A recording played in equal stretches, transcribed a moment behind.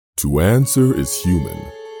To answer is human,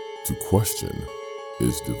 to question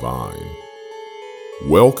is divine.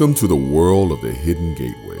 Welcome to the world of the Hidden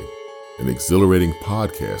Gateway, an exhilarating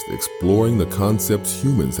podcast exploring the concepts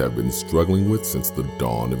humans have been struggling with since the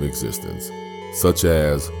dawn of existence, such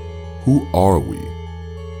as, who are we?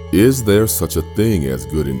 Is there such a thing as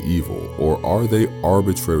good and evil, or are they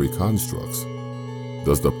arbitrary constructs?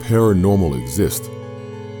 Does the paranormal exist?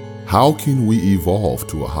 How can we evolve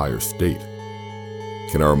to a higher state?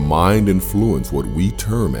 Can our mind influence what we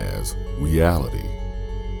term as reality?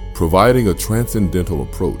 Providing a transcendental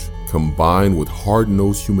approach combined with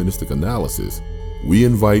hard-nosed humanistic analysis, we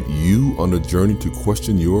invite you on a journey to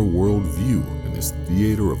question your worldview in this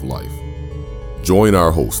theater of life. Join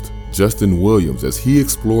our host, Justin Williams, as he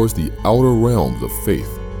explores the outer realms of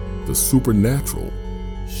faith, the supernatural,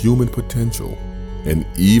 human potential, and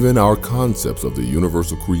even our concepts of the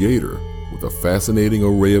universal creator with a fascinating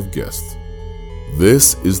array of guests.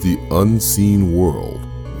 This is the unseen world,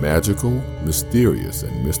 magical, mysterious,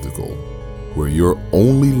 and mystical, where your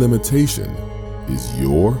only limitation is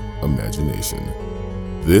your imagination.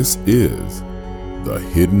 This is the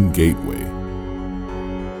Hidden Gateway.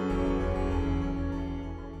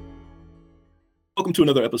 Welcome to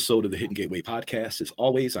another episode of the Hidden Gateway podcast. As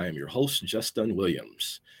always, I am your host, Justin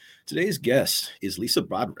Williams. Today's guest is Lisa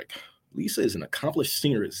Broderick. Lisa is an accomplished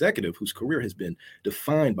senior executive whose career has been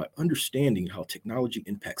defined by understanding how technology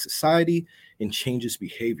impacts society and changes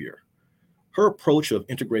behavior. Her approach of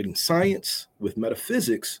integrating science with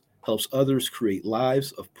metaphysics helps others create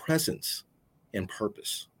lives of presence and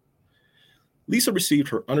purpose. Lisa received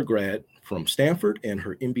her undergrad from Stanford and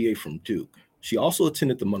her MBA from Duke. She also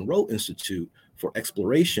attended the Monroe Institute for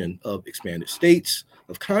Exploration of Expanded States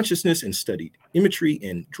of Consciousness and studied imagery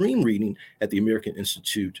and dream reading at the American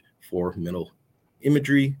Institute for Mental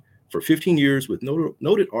Imagery for 15 years with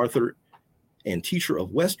noted author and teacher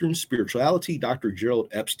of Western spirituality, Dr. Gerald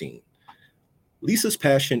Epstein. Lisa's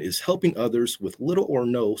passion is helping others with little or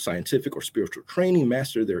no scientific or spiritual training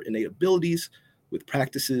master their innate abilities with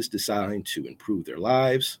practices designed to improve their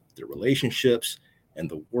lives, their relationships, and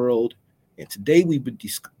the world. And today we would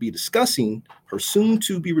be discussing her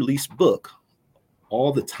soon-to-be-released book,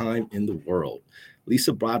 All the Time in the World.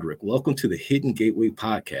 Lisa Broderick, welcome to the Hidden Gateway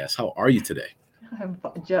podcast. How are you today?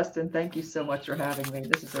 Justin, thank you so much for having me.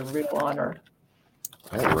 This is a real honor.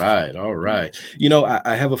 All right. You know,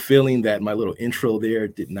 I have a feeling that my little intro there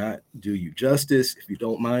did not do you justice. If you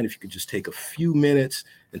don't mind, if you could just take a few minutes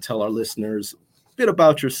and tell our listeners a bit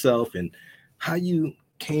about yourself and how you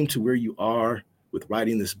came to where you are with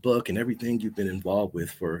writing this book and everything you've been involved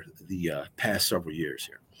with for the past several years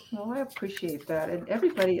here. Well, I appreciate that. And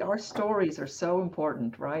everybody, our stories are so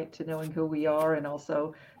important, right? To knowing who we are and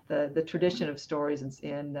also the tradition of stories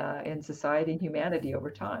in society and humanity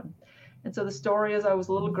over time. And so the story is I was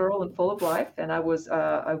a little girl and full of life, and I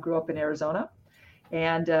grew up in Arizona,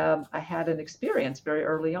 and I had an experience very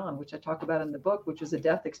early on, which I talk about in the book, which was a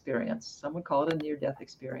death experience. Some would call it a near-death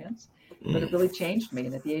experience, but it really changed me.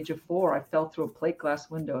 And at the age of 4, I fell through a plate glass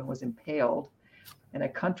window and was impaled in a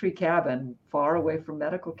country cabin far away from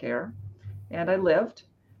medical care, and I lived.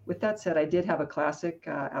 With that said, I did have a classic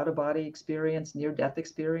out-of-body experience, near-death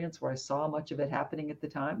experience, where I saw much of it happening at the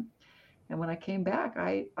time. And when I came back,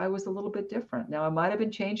 I was a little bit different. Now, I might have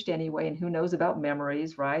been changed anyway, and who knows about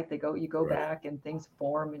memories, right? You go back and things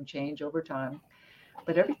form and change over time.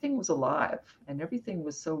 But everything was alive, and everything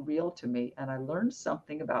was so real to me, and I learned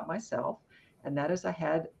something about myself. And that is I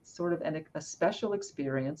had sort of a special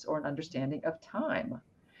experience or an understanding of time.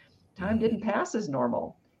 Time didn't pass as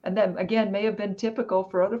normal. And then again, may have been typical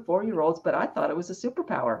for other 4-year-olds, but I thought it was a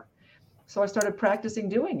superpower. So I started practicing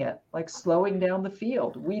doing it, like slowing down the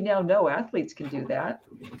field. We now know athletes can do that.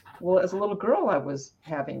 Well, as a little girl, I was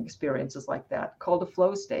having experiences like that called a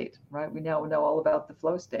flow state, right? We now know all about the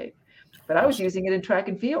flow state, but I was using it in track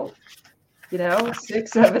and field.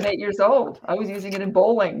 6, 7, 8 years old. I was using it in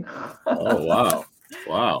bowling. Oh,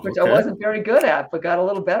 wow. Which I wasn't very good at, but got a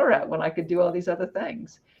little better at when I could do all these other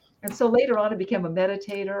things. And so later on, I became a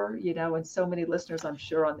meditator, and so many listeners, I'm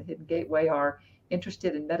sure, on the Hidden Gateway are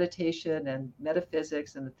interested in meditation and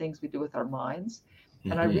metaphysics and the things we do with our minds.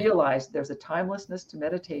 And I realized there's a timelessness to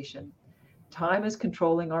meditation. Time is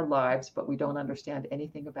controlling our lives, but we don't understand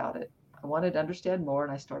anything about it. I wanted to understand more,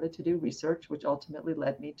 and I started to do research, which ultimately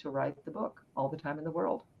led me to write the book, All the Time in the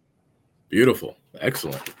World. Beautiful.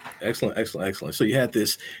 Excellent. So you had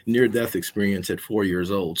this near-death experience at 4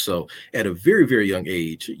 years old. So at a very, very young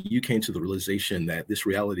age, you came to the realization that this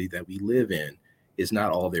reality that we live in is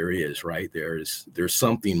not all there is, right? There's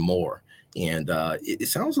something more. And it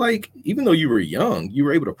sounds like even though you were young, you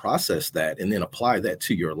were able to process that and then apply that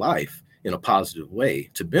to your life in a positive way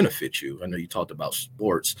to benefit you. I know you talked about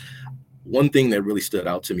sports. One thing that really stood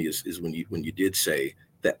out to me is when you did say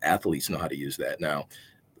that athletes know how to use that. Now,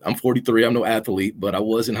 I'm 43. I'm no athlete, but I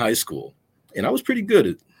was in high school, and I was pretty good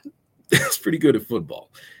at pretty good at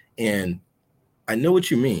football. And I know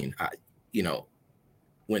what you mean. You know,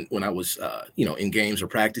 when I was in games or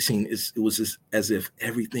practicing, it was as if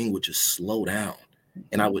everything would just slow down,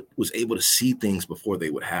 and I was able to see things before they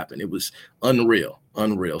would happen. It was unreal.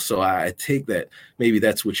 So I take that maybe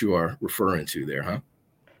that's what you are referring to there, huh?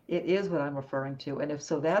 It is what I'm referring to. And if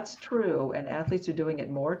so, that's true. And athletes are doing it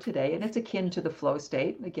more today. And it's akin to the flow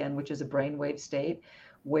state, again, which is a brainwave state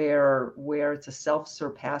where it's a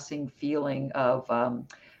self-surpassing feeling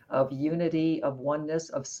of unity, of oneness,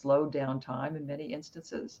 of slowed down time in many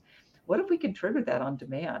instances. What if we can trigger that on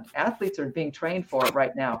demand? Athletes are being trained for it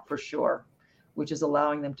right now, for sure, which is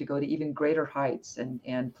allowing them to go to even greater heights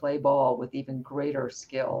and play ball with even greater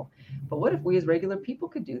skill. But what if we as regular people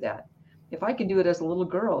could do that? If I can do it as a little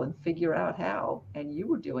girl and figure out how, and you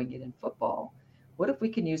were doing it in football, what if we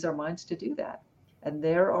can use our minds to do that? And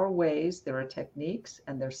there are ways, there are techniques,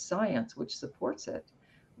 and there's science which supports it,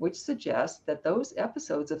 which suggests that those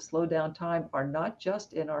episodes of slow down time are not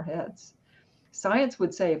just in our heads. Science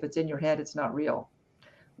would say if it's in your head, it's not real.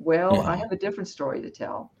 Well, I have a different story to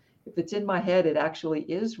tell. If it's in my head, it actually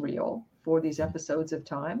is real for these episodes of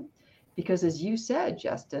time. Because as you said,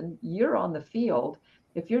 Justin, you're on the field.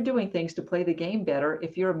 If you're doing things to play the game better,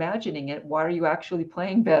 if you're imagining it, why are you actually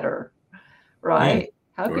playing better? Right?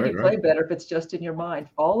 How could you play better if it's just in your mind?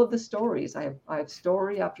 All of the stories, I have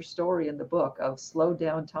story after story in the book of slow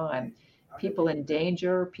down time, people in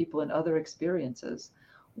danger, people in other experiences.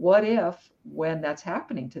 What if, when that's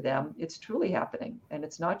happening to them, it's truly happening and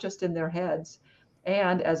it's not just in their heads?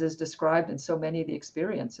 And as is described in so many of the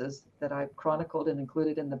experiences that I've chronicled and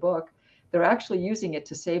included in the book, they're actually using it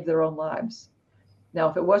to save their own lives. Now,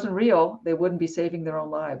 if it wasn't real, they wouldn't be saving their own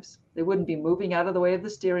lives. They wouldn't be moving out of the way of the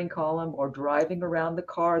steering column or driving around the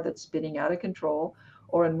car that's spinning out of control,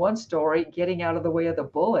 or in one story, getting out of the way of the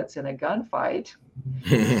bullets in a gunfight,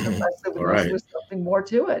 unless there was something more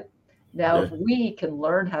to it. Now, if we can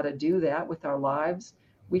learn how to do that with our lives,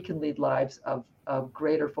 we can lead lives of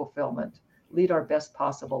greater fulfillment, lead our best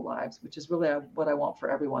possible lives, which is really what I want for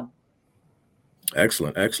everyone.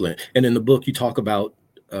 Excellent. And in the book, you talk about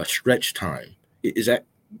stretch time. Is that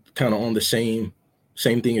kind of on the same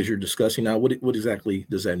thing as you're discussing now? What exactly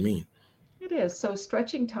does that mean? It is. So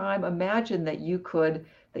stretching time, imagine that you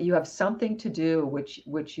have something to do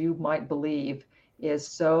which you might believe is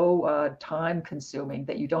so time consuming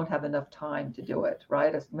that you don't have enough time to do it,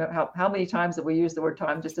 right? How many times have we used the word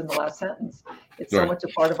time just in the last sentence? It's so much a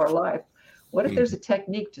part of our life. What if there's a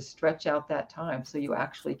technique to stretch out that time so you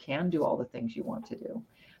actually can do all the things you want to do?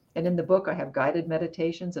 And in the book, I have guided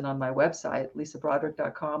meditations, and on my website,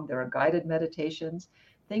 lisabroderick.com, there are guided meditations,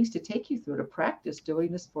 things to take you through to practice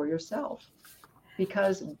doing this for yourself.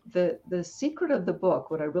 Because the secret of the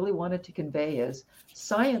book, what I really wanted to convey is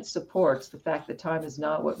science supports the fact that time is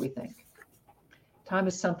not what we think. Time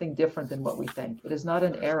is something different than what we think. It is not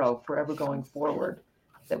an arrow forever going forward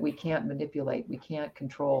that we can't manipulate, we can't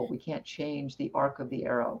control, we can't change the arc of the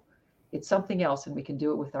arrow. It's something else, and we can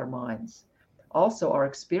do it with our minds. Also, our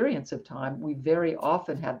experience of time, we very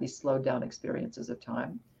often have these slowed down experiences of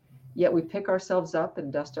time, yet we pick ourselves up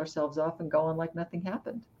and dust ourselves off and go on like nothing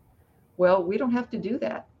happened. Well, we don't have to do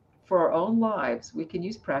that. For our own lives, we can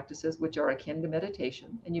use practices which are akin to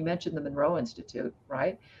meditation. And you mentioned the Monroe Institute,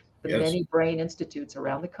 right? The many brain institutes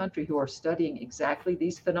around the country who are studying exactly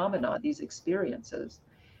these phenomena, these experiences,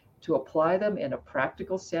 to apply them in a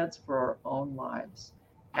practical sense for our own lives.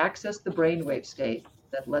 Access the brainwave state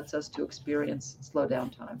that lets us to experience slow down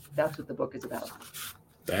time. That's what the book is about.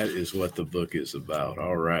 That is what the book is about.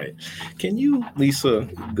 All right. Can you, Lisa,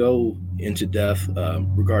 go into depth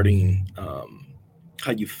regarding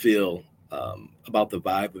how you feel about the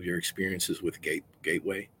vibe of your experiences with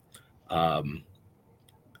Gateway? Um,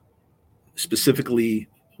 Specifically,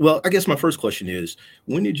 well, I guess my first question is,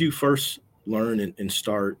 when did you first learn and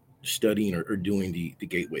start studying or doing the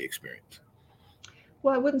Gateway experience?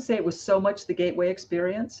 Well, I wouldn't say it was so much the gateway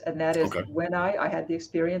experience, and that is when I had the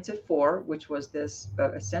experience at 4, which was this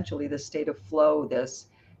essentially this state of flow, this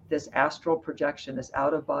astral projection, this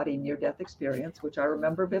out of body near death experience, which I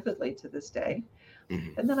remember vividly to this day.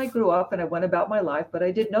 And then I grew up and I went about my life, but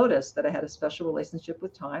I did notice that I had a special relationship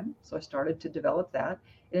with time, so I started to develop that.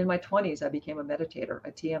 And in my 20s, I became a meditator,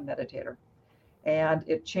 a TM meditator. And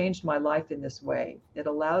it changed my life in this way. It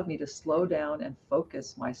allowed me to slow down and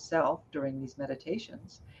focus myself during these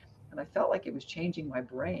meditations. And I felt like it was changing my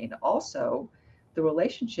brain. Also, the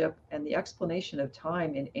relationship and the explanation of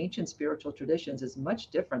time in ancient spiritual traditions is much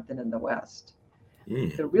different than in the West.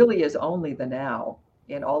 Mm. There really is only the now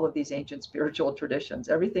in all of these ancient spiritual traditions.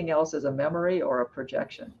 Everything else is a memory or a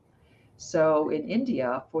projection. So in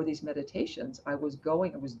India, for these meditations, I was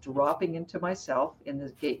dropping into myself in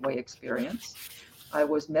this gateway experience. I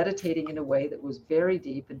was meditating in a way that was very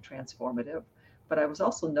deep and transformative, but I was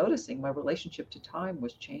also noticing my relationship to time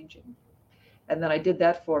was changing. And then I did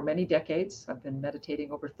that for many decades. I've been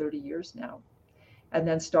meditating over 30 years now. And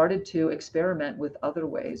then started to experiment with other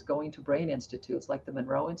ways, going to brain institutes like the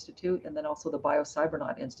Monroe Institute and then also the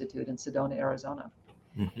Biocybernaut Institute in Sedona, Arizona,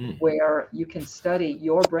 Mm-hmm. where you can study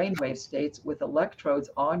your brainwave states with electrodes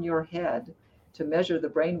on your head to measure the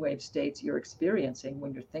brainwave states you're experiencing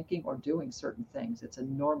when you're thinking or doing certain things. It's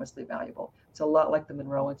enormously valuable. It's a lot like the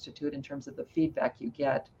Monroe Institute in terms of the feedback you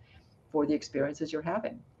get for the experiences you're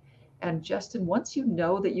having. And Justin, once you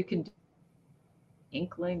know that you can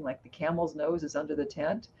inkling, like the camel's nose is under the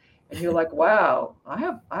tent, and you're like, wow, I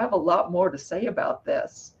have a lot more to say about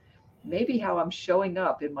this. Maybe how I'm showing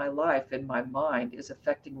up in my life, in my mind, is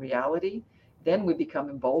affecting reality. Then we become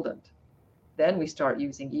emboldened. Then we start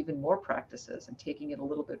using even more practices and taking it a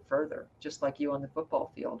little bit further, just like you on the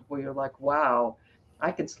football field, where you're like, wow,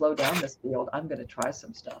 I can slow down this field. I'm going to try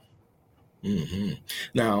some stuff. Mm-hmm.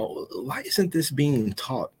 Now, why isn't this being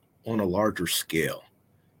taught on a larger scale?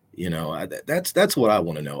 That's what I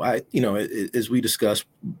want to know. As we discussed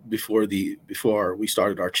before we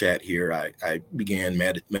started our chat here, I began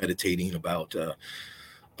meditating about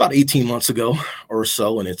 18 months ago or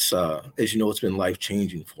so, and it's as you know, it's been life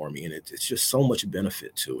changing for me, and it's just so much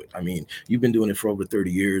benefit to it. I mean, you've been doing it for over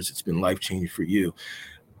 30 years. It's been life changing for you.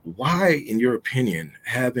 Why, in your opinion,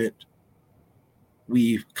 haven't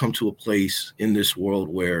we come to a place in this world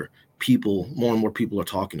where more and more people are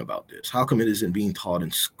talking about this? How come it isn't being taught in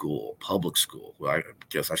school, public school? Well, I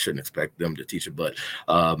guess I shouldn't expect them to teach it, but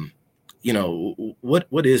what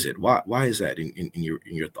is it? Why is that in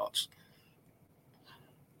your thoughts?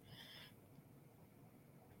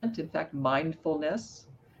 In fact, mindfulness,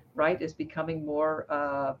 right, is becoming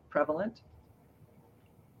more prevalent,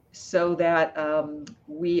 so that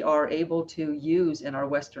we are able to use in our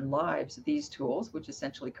Western lives these tools, which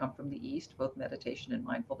essentially come from the East, both meditation and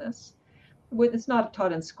mindfulness. It's not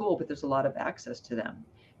taught in school, but there's a lot of access to them.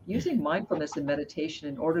 Using mindfulness and meditation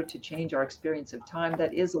in order to change our experience of time,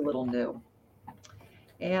 that is a little new.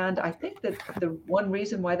 And I think that the one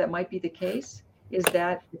reason why that might be the case is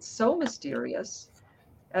that it's so mysterious.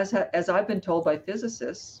 As I've been told by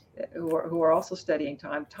physicists who are also studying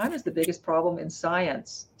time, time is the biggest problem in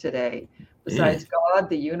science today, besides God,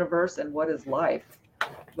 the universe, and what is life,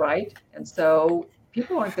 right? And so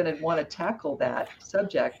people aren't going to want to tackle that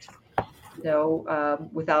subject,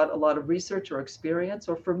 without a lot of research or experience.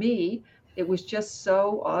 Or for me, it was just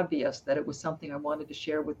so obvious that it was something I wanted to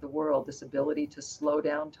share with the world, this ability to slow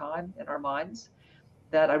down time in our minds,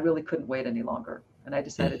 that I really couldn't wait any longer. And I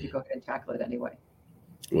decided to go ahead and tackle it anyway.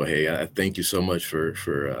 Well, hey, I thank you so much for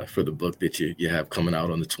the book that you have coming out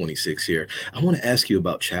on the 26th here. I want to ask you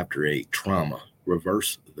about Chapter 8, Trauma,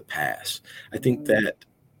 Reverse the Past. I think that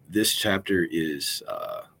this chapter is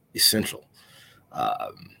essential.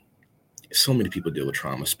 So many people deal with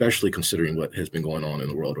trauma, especially considering what has been going on in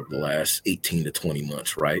the world over the last 18 to 20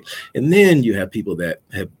 months, right? And then you have people that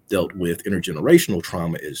have dealt with intergenerational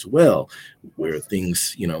trauma as well, where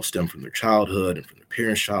things, stem from their childhood and from their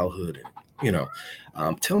parents' childhood. And,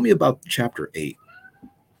 tell me about Chapter 8.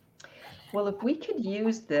 Well, if we could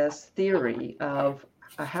use this theory of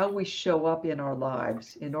how we show up in our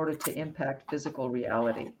lives in order to impact physical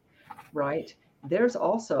reality, right? There's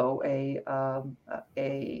also a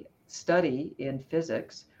study in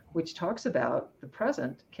physics which talks about the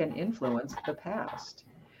present can influence the past.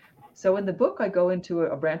 So in the book, I go into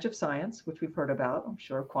a branch of science, which we've heard about, I'm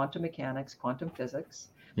sure, quantum mechanics, quantum physics.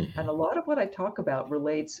 And a lot of what I talk about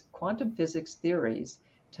relates quantum physics theories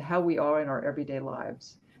to how we are in our everyday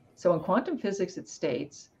lives. So in quantum physics, it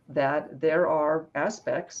states that there are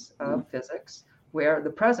aspects of physics where the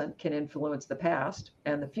present can influence the past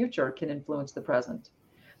and the future can influence the present.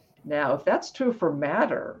 Now, if that's true for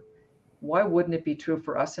matter, why wouldn't it be true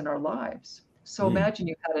for us in our lives? So imagine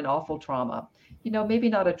you had an awful trauma, maybe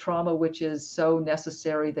not a trauma which is so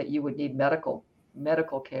necessary that you would need medical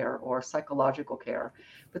care or psychological care,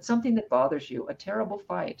 but something that bothers you, a terrible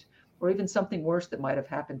fight, or even something worse that might have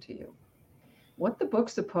happened to you. What the book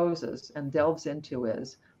supposes and delves into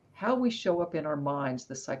is how we show up in our minds,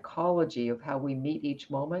 the psychology of how we meet each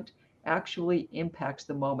moment actually impacts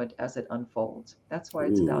the moment as it unfolds. That's why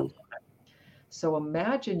it's about time. So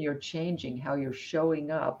imagine you're changing how you're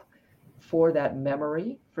showing up for that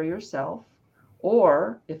memory for yourself,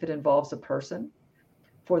 Or if it involves a person,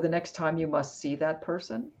 for the next time you must see that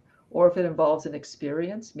person. Or if it involves an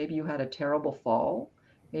experience, maybe you had a terrible fall,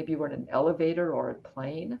 maybe you were in an elevator or a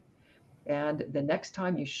plane, and the next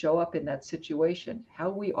time you show up in that situation, how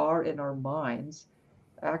we are in our minds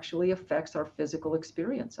actually affects our physical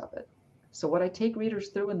experience of it. So what I take readers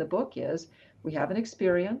through in the book is we have an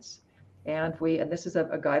experience, and this is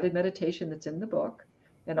a guided meditation that's in the book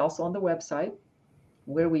and also on the website,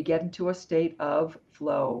 where we get into a state of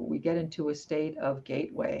flow, we get into a state of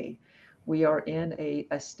gateway. We are in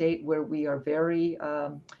a state where we are very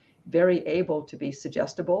able to be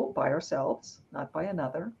suggestible by ourselves, not by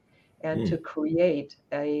another, and to create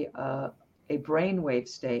a brainwave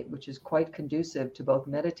state, which is quite conducive to both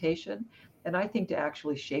meditation and I think to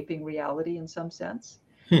actually shaping reality in some sense.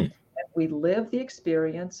 And we live the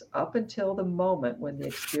experience up until the moment when the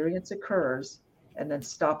experience occurs and then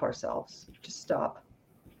stop ourselves, just stop.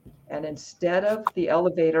 And instead of the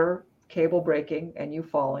elevator cable breaking and you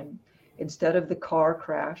falling, instead of the car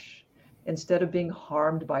crash, instead of being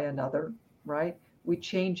harmed by another, right? We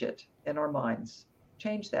change it in our minds,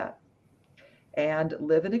 change that, and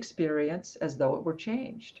live an experience as though it were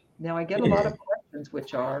changed. Now, I get a lot of questions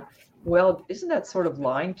which are, well, isn't that sort of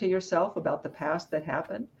lying to yourself about the past that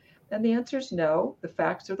happened? And the answer is no, the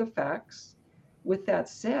facts are the facts. With that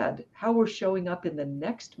said, how we're showing up in the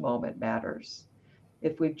next moment matters.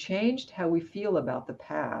 If we've changed how we feel about the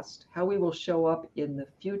past, how we will show up in the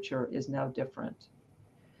future is now different.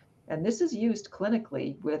 And this is used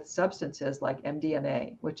clinically with substances like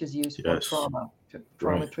MDMA, which is used for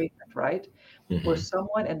trauma treatment, right? Where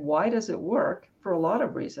someone, and why does it work? For a lot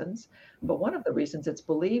of reasons. But one of the reasons it's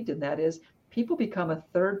believed in that is people become a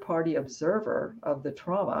third-party observer of the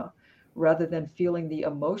trauma rather than feeling the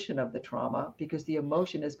emotion of the trauma, because the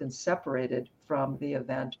emotion has been separated from the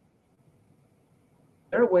event.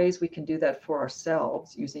 There are ways we can do that for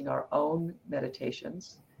ourselves using our own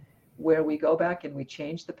meditations, where we go back and we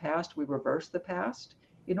change the past, we reverse the past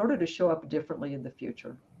in order to show up differently in the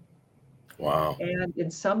future. Wow. And in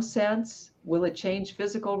some sense, will it change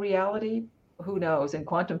physical reality? Who knows? In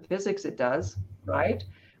quantum physics, it does, right?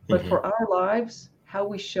 But for our lives, how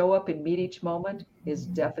we show up and meet each moment is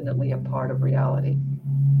definitely a part of reality.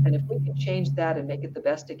 And if we can change that and make it the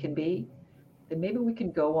best it can be, then maybe we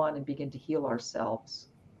can go on and begin to heal ourselves.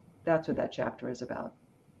 That's what that chapter is about.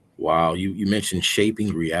 Wow. You mentioned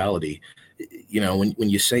shaping reality. You know, when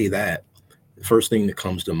you say that, the first thing that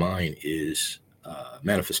comes to mind is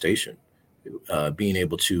manifestation, being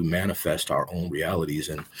able to manifest our own realities.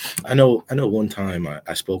 And I know one time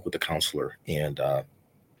I spoke with a counselor, and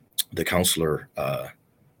the counselor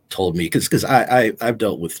told me, because I've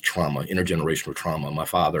dealt with trauma, intergenerational trauma. My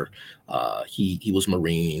father, he was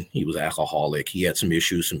Marine, he was alcoholic, he had some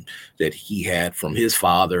issues that he had from his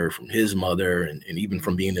father, from his mother, and even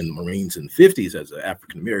from being in the Marines in the 50s as an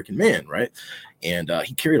African-American man, right? And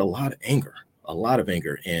he carried a lot of anger.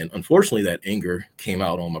 And unfortunately, that anger came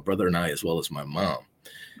out on my brother and I, as well as my mom.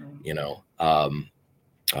 You know,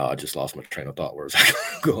 I just lost my train of thought. Where was I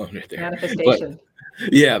going right there? Manifestation.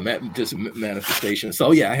 Yeah, just manifestation.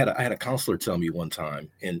 So yeah, I had a counselor tell me one time,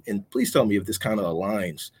 and please tell me if this kind of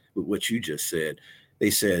aligns with what you just said. They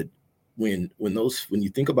said when you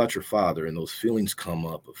think about your father and those feelings come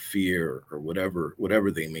up of fear or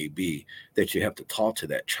whatever they may be, that you have to talk to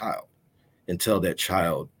that child and tell that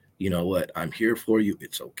child, you know what, I'm here for you.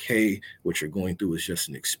 It's okay. What you're going through is just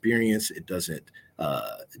an experience. It doesn't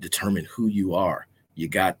determine who you are. You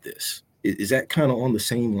got this. Is that kind of on the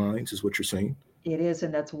same lines as what you're saying? It is,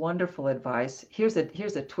 and that's wonderful advice. Here's a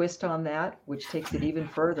twist on that, which takes it even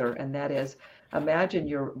further, and that is, imagine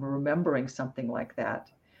you're remembering something like that,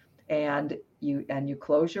 and you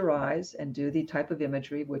close your eyes and do the type of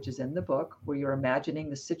imagery which is in the book, where you're imagining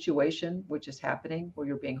the situation which is happening, where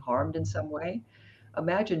you're being harmed in some way.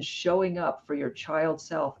 Imagine showing up for your child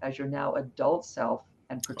self as your now adult self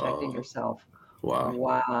and protecting yourself.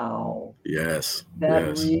 Wow. Yes.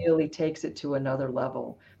 That really takes it to another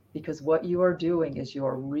level, because what you are doing is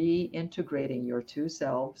you're reintegrating your two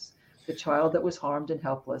selves, the child that was harmed and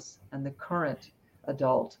helpless, and the current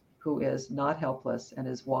adult who is not helpless and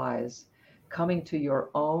is wise, coming to your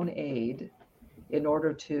own aid in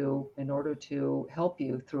order to help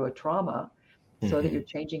you through a trauma, so that you're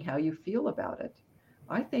changing how you feel about it.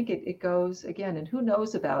 I think it goes again, and who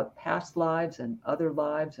knows about past lives and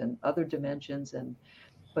other dimensions,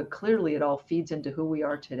 but clearly it all feeds into who we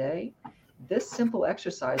are today. This simple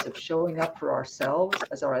exercise of showing up for ourselves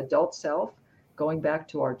as our adult self, going back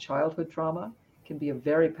to our childhood trauma, can be a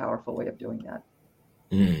very powerful way of doing that.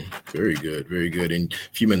 Very good, very good. And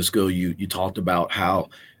a few minutes ago, you talked about how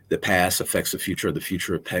the past affects the future, or the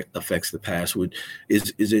future affects the past.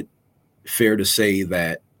 Is it fair to say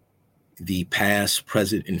that the past,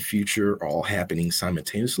 present, and future are all happening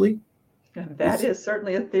simultaneously? And that is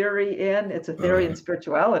certainly a theory it's a theory in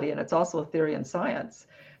spirituality, and it's also a theory in science.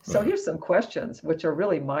 So here's some questions which are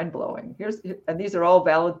really mind-blowing. And these are all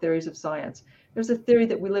valid theories of science. There's a theory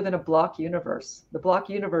that we live in a block universe. The block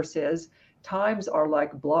universe is times are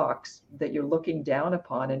like blocks that you're looking down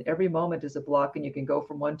upon, and every moment is a block, and you can go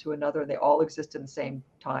from one to another, and they all exist in the same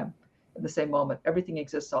time, in the same moment. Everything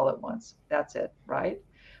exists all at once. That's it, right?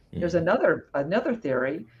 There's another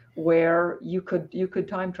theory where you could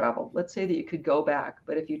time travel. Let's say that you could go back,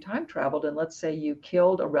 but if you time traveled and let's say you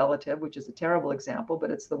killed a relative, which is a terrible example, but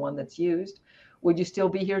it's the one that's used, would you still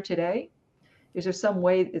be here today? Is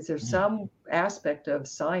there some aspect of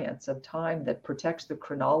science, of time, that protects the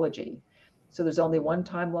chronology? So there's only one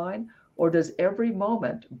timeline, or does every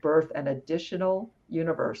moment birth an additional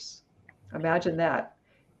universe? Imagine that.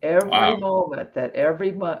 Every moment that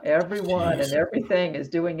everyone and everything is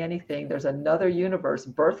doing anything, there's another universe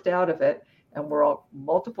birthed out of it, and we're all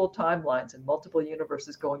multiple timelines and multiple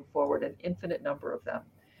universes going forward, an infinite number of them.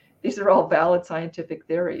 These are all valid scientific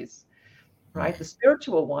theories, right? The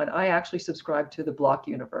spiritual one, I actually subscribe to the block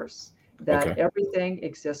universe, that everything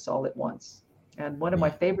exists all at once. And one of my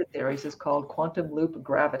favorite theories is called quantum loop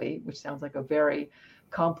gravity, which sounds like a very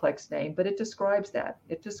complex name, but it describes that.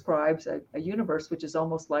 It describes a universe which is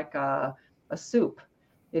almost like a soup,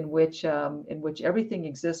 in which everything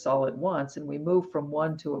exists all at once, and we move from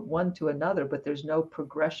one to another, but there's no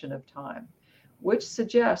progression of time, which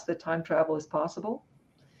suggests that time travel is possible,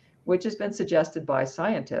 which has been suggested by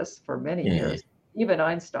scientists for many years. Even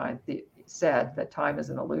Einstein said that time is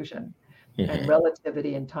an illusion. And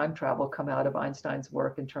relativity and time travel come out of Einstein's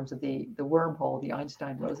work in terms of the wormhole, the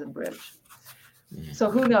Einstein-Rosen bridge.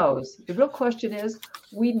 So who knows? The real question is,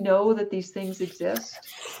 we know that these things exist.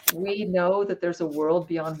 We know that there's a world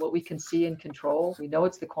beyond what we can see and control. We know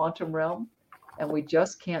it's the quantum realm, and we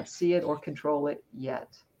just can't see it or control it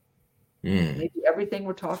yet. Maybe everything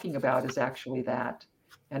we're talking about is actually that.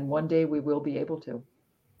 And one day we will be able to.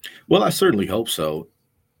 Well, I certainly hope so.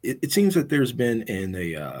 It seems that there's been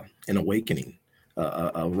an awakening,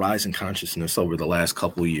 a rise in consciousness over the last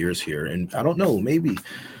couple of years here. And I don't know, maybe,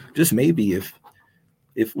 just maybe,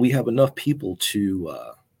 if we have enough people to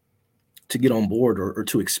get on board or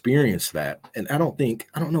to experience that. And I don't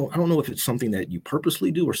know if it's something that you purposely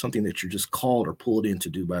do or something that you're just called or pulled in to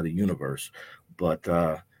do by the universe. But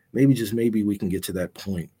maybe we can get to that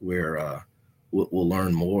point where we'll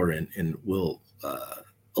learn more and we'll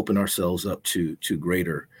open ourselves up to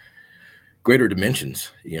greater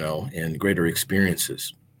dimensions, and greater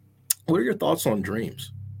experiences. What are your thoughts on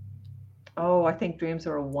dreams? Oh, I think dreams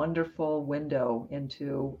are a wonderful window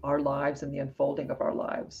into our lives and the unfolding of our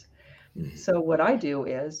lives. So what I do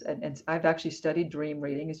is, and I've actually studied dream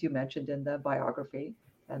reading, as you mentioned in the biography.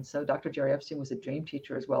 And so Dr. Jerry Epstein was a dream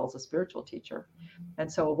teacher as well as a spiritual teacher. And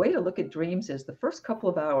so a way to look at dreams is the first couple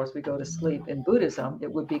of hours we go to sleep. In Buddhism,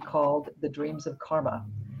 it would be called the dreams of karma.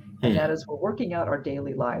 And that is, we're working out our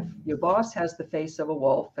daily life. Your boss has the face of a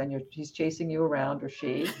wolf, and he's chasing you around, or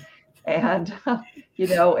she, and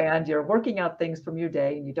and you're working out things from your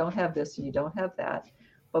day, and you don't have this and you don't have that.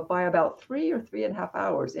 But by about 3 or 3.5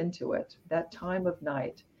 hours into it, that time of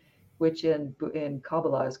night, which in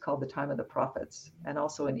Kabbalah is called the time of the prophets, and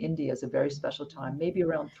also in India is a very special time, maybe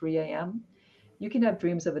around 3 a.m., you can have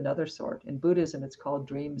dreams of another sort. In Buddhism, it's called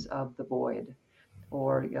dreams of the void,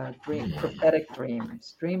 or prophetic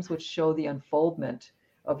dreams which show the unfoldment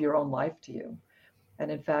of your own life to you. And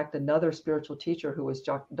in fact, another spiritual teacher who was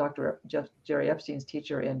Dr. Jerry Epstein's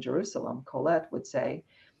teacher in Jerusalem, Colette, would say,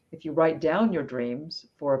 if you write down your dreams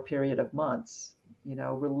for a period of months,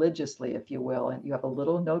 religiously, if you will, and you have a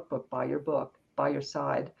little notebook by your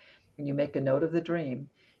side, and you make a note of the dream,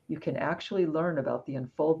 you can actually learn about the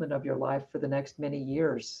unfoldment of your life for the next many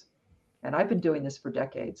years. And I've been doing this for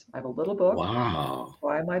decades. I have a little book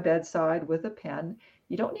by my bedside with a pen.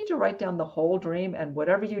 You don't need to write down the whole dream. And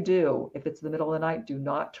whatever you do, if it's the middle of the night, do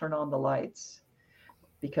not turn on the lights,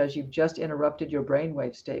 because you've just interrupted your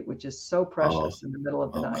brainwave state, which is so precious in the middle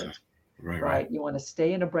of the night. Right. You want to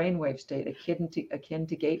stay in a brainwave state akin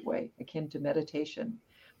to gateway, akin to meditation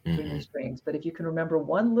during these dreams. But if you can remember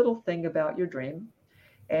one little thing about your dream,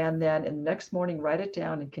 and then in the next morning write it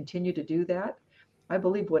down and continue to do that, I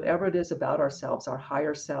believe whatever it is about ourselves, our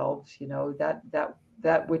higher selves,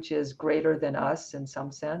 that which is greater than us in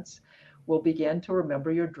some sense, will begin to remember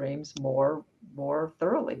your dreams more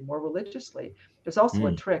thoroughly, more religiously. There's also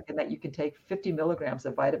a trick in that you can take 50 milligrams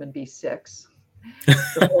of vitamin B6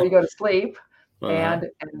 before you go to sleep. Uh-huh. And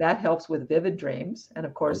that helps with vivid dreams. And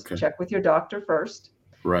of course, Okay. check with your doctor first.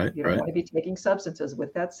 Right. You don't Right. want to be taking substances.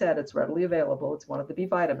 With that said, it's readily available. It's one of the B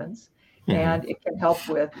vitamins. Hmm. And it can help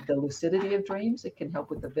with the lucidity of dreams. It can help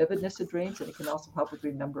with the vividness of dreams. And it can also help with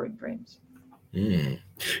remembering dreams. Mm.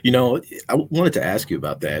 You know, I wanted to ask you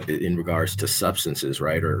about that in regards to substances,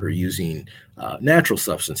 right? Or using natural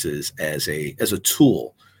substances as a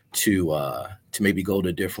tool to maybe go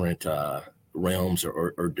to different realms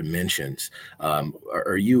or dimensions.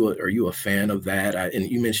 Are you a fan of that?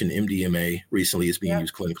 And you mentioned MDMA recently is being Yeah.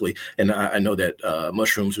 used clinically, and I know that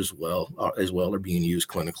mushrooms as well are being used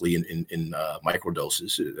clinically in micro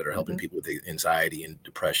doses that are helping Mm-hmm. people with anxiety and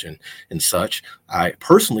depression and such. I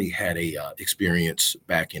personally had a experience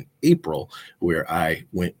back in April where I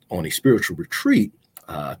went on a spiritual retreat,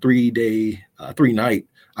 3 day, 3 night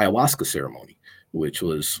ayahuasca ceremony, which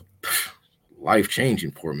was life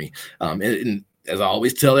changing for me. And as I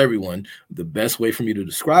always tell everyone, the best way for me to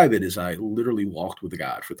describe it is I literally walked with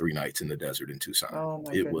God for 3 nights in the desert in Tucson. Oh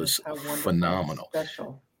my It goodness, was how wonderful, phenomenal.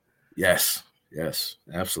 special. Yes, yes,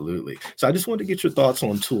 absolutely. So I just wanted to get your thoughts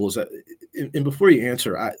on tools. And before you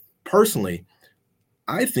answer, I personally,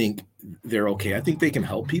 I think they're okay. I think they can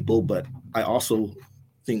help people, but I also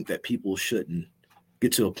think that people shouldn't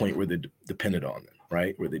get to a point where they're dependent on them,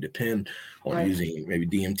 right? Where they depend on Right. using maybe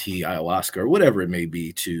DMT, ayahuasca, or whatever it may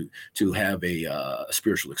be to have a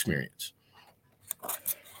spiritual experience.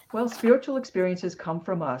 Well, spiritual experiences come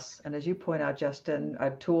from us. And as you point out, Justin,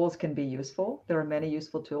 tools can be useful. There are many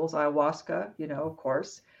useful tools. Ayahuasca, of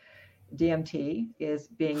course, DMT is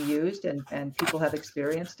being used and people have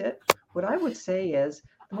experienced it. What I would say is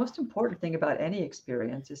the most important thing about any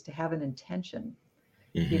experience is to have an intention,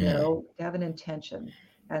 Hmm. to have an intention.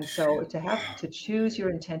 And so to choose your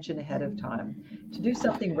intention ahead of time, to do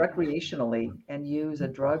something recreationally and use a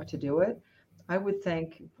drug to do it, I would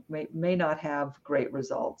think may not have great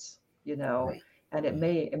results, Right. and it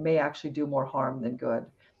may actually do more harm than good.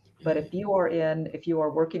 But if you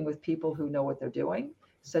are working with people who know what they're doing,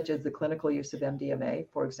 such as the clinical use of MDMA,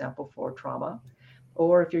 for example, for trauma,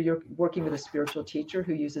 or if you're working with a spiritual teacher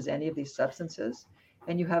who uses any of these substances,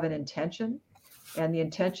 and you have an intention, and the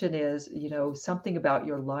intention is, something about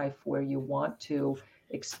your life where you want to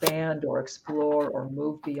expand or explore or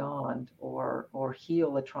move beyond or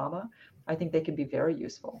heal a trauma, I think they can be very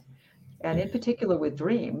useful. And in particular with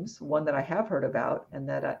dreams, one that I have heard about and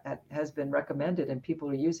that has been recommended and people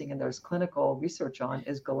are using and there's clinical research on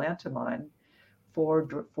is galantamine for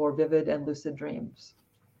vivid and lucid dreams.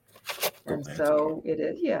 And Galantamine. so it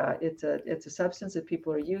is, yeah, it's a substance that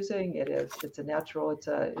people are using. It's a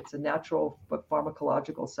natural but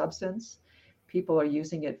pharmacological substance. People are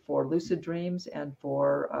using it for lucid dreams and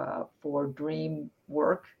for dream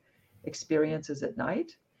work experiences at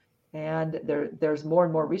night. And there's more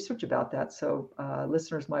and more research about that. So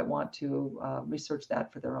listeners might want to research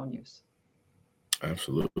that for their own use.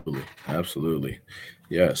 Absolutely. Absolutely.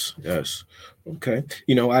 Yes. Yes. Okay.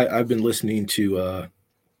 I've been listening to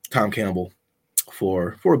Tom Campbell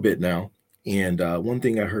for a bit now. And one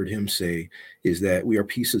thing I heard him say is that we are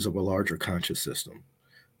pieces of a larger conscious system.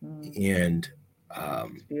 Mm, And it's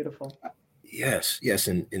um, beautiful. yes, yes,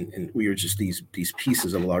 and we are just these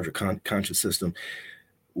pieces of a larger conscious system.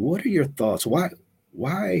 What are your thoughts? Why?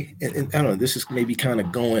 And I don't know. This is maybe kind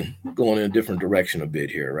of going in a different direction a bit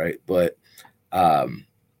here, right? But um,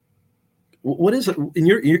 what is it in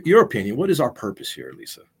your opinion? What is our purpose here,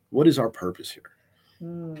 Lisa? What is our purpose here?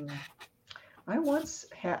 Mm. I once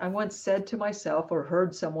said to myself, or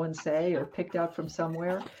heard someone say, or picked out from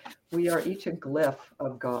somewhere, we are each a glyph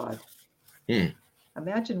of God. Hmm.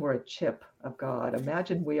 Imagine we're a chip of God.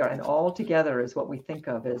 Imagine we are, and all together is what we think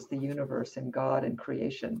of as the universe and God and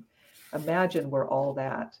creation. Imagine we're all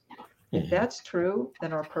that. If Hmm. that's true,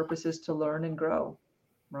 then our purpose is to learn and grow,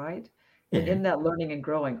 right? And Hmm. in that learning and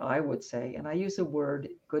growing, I would say, and I use the word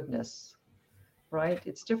goodness, right?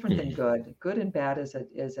 It's different than Hmm. good. Good and bad is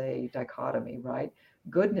a dichotomy, right?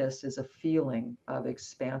 Goodness is a feeling of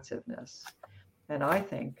expansiveness. And I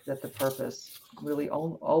think that the purpose really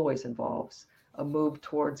always involves a move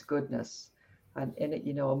towards goodness, a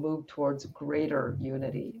move towards greater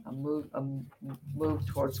unity, a move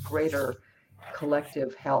towards greater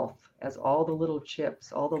collective health, as all the little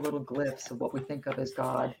chips, all the little glyphs of what we think of as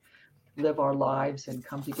God live our lives and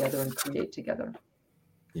come together and create together.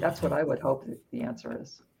 That's what Hmm. I would hope that the answer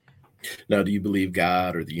is. Now, do you believe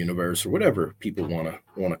God or the universe or whatever people want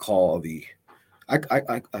to call the?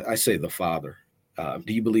 I say the Father.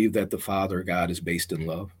 Do you believe that the Father God is based in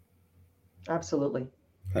love? Absolutely.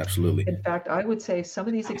 Absolutely. In fact, I would say some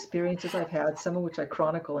of these experiences I've had, some of which I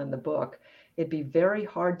chronicle in the book, it'd be very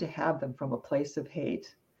hard to have them from a place of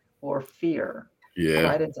hate, or fear. Yeah.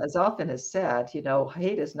 Right. And as often as said,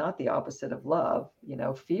 hate is not the opposite of love,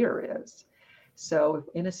 fear is. So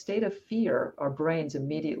in a state of fear, our brains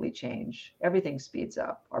immediately change. Everything speeds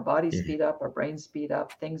up. Our bodies Mhm. speed up, our brains speed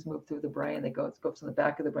up, things move through the brain, they go from the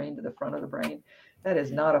back of the brain to the front of the brain. That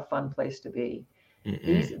is not a fun place to be.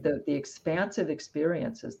 The expansive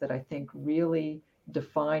experiences that I think really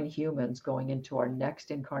define humans going into our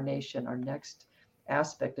next incarnation, our next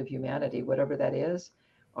aspect of humanity, whatever that is,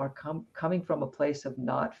 are coming from a place of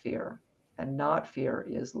not fear, and not fear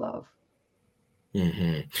is love.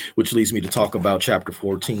 Which leads me to talk about chapter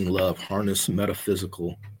 14, love, harness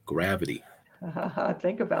metaphysical gravity.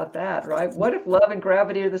 Think about that, right? What if love and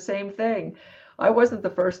gravity are the same thing? I wasn't the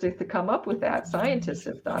first to come up with that. Scientists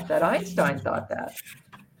have thought that. Einstein thought that.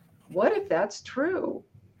 What if that's true?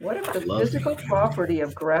 What if the Love. physical property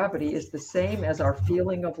of gravity is the same as our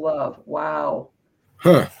feeling of love? Wow.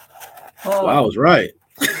 Huh. Wow, I Oh, was right.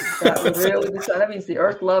 that would really be so. That means the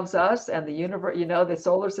Earth loves us, and the universe, the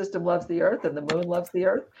solar system loves the Earth, and the moon loves the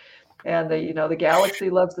Earth, and the galaxy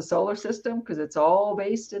loves the solar system, because it's all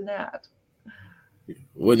based in that.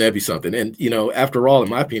 Wouldn't that be something? And, after all, in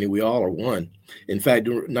my opinion, we all are one. In fact,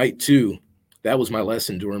 during night 2, that was my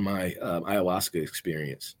lesson during my ayahuasca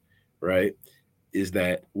experience, right? Is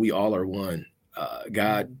that we all are one.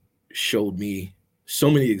 God showed me so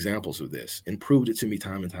many examples of this and proved it to me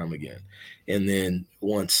time and time again. And then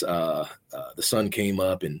once the sun came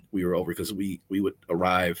up and we were over, because we would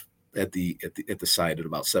arrive at the site at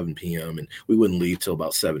about 7 p.m. and we wouldn't leave till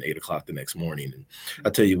about 7, 8 o'clock the next morning. And I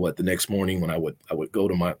tell you what, the next morning when I would go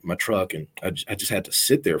to my truck, and I just had to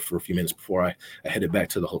sit there for a few minutes before I headed back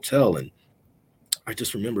to the hotel. And I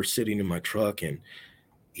just remember sitting in my truck and,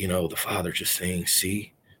 the Father just saying,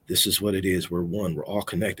 see, this is what it is. We're one. We're all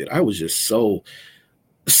connected. I was just so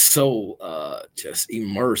just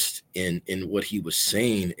immersed in what he was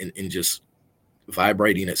saying, and just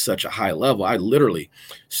vibrating at such a high level. I literally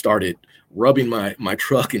started rubbing my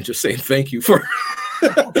truck and just saying thank you for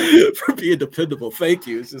for being dependable. Thank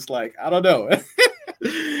you. It's just like, I don't know.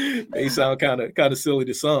 May sound kind of silly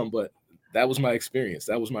to some, but that was my experience.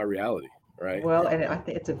 That was my reality. Right. Well, and I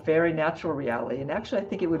think it's a very natural reality. And actually, I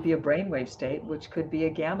think it would be a brainwave state, which could be a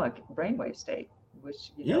gamma brainwave state,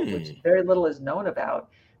 which very little is known about.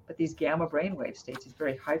 But these gamma brainwave states, these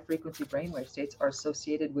very high frequency brainwave states, are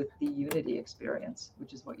associated with the unity experience,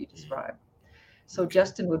 which is what you described. So, Okay.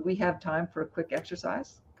 Justin, would we have time for a quick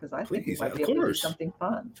exercise? Because I think we Please, might of be able to do course. something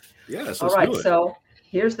fun. Yes, All let's right. do it. So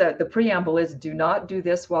here's the preamble is, do not do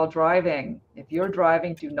this while driving. If you're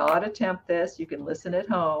driving, do not attempt this. You can listen at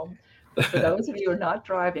home. But for those of you who are not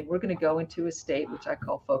driving, we're going to go into a state which I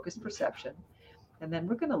call focused perception. And then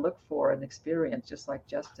we're going to look for an experience just like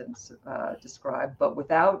Justin described, but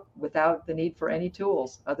without the need for any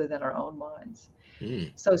tools other than our own minds.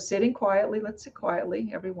 So sitting quietly, let's sit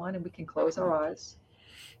quietly, everyone, and we can close our eyes.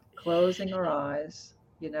 Closing our eyes,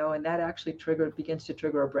 and that actually begins to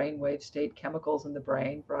trigger a brainwave state, chemicals in the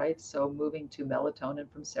brain, right? So moving to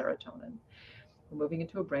melatonin from serotonin. We're moving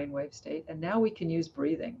into a brainwave state, and now we can use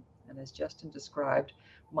breathing. And as Justin described,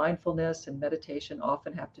 mindfulness and meditation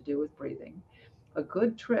often have to do with breathing. A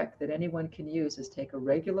good trick that anyone can use is take a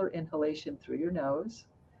regular inhalation through your nose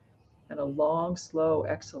and a long, slow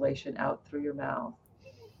exhalation out through your mouth.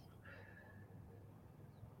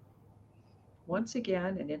 Once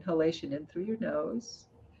again, an inhalation in through your nose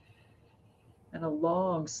and a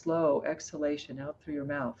long, slow exhalation out through your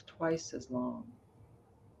mouth, twice as long.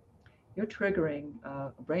 You're triggering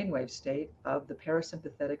a brainwave state of the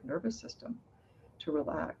parasympathetic nervous system to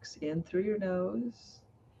relax. In through your nose,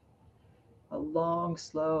 a long,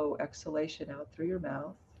 slow exhalation out through your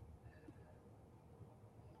mouth.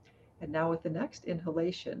 And now with the next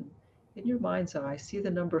inhalation, in your mind's eye, see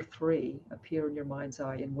the number 3 appear in your mind's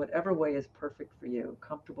eye in whatever way is perfect for you,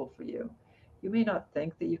 comfortable for you. You may not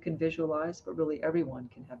think that you can visualize, but really everyone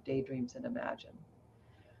can have daydreams and imagine.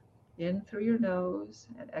 In through your nose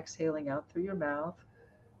and exhaling out through your mouth.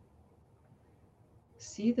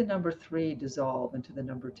 See the number 3 dissolve into the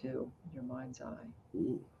number 2 in your mind's eye.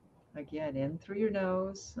 Ooh. Again, in through your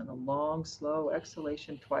nose and a long, slow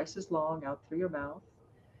exhalation, twice as long, out through your mouth.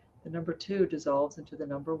 The number 2 dissolves into the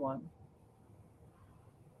number 1.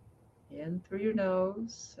 In through your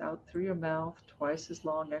nose, out through your mouth, twice as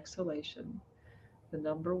long exhalation. The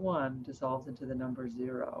number 1 dissolves into the number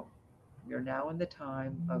 0. You're now in the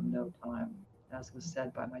time of no time, as was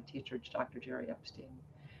said by my teacher, Dr. Jerry Epstein.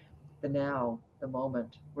 The now, the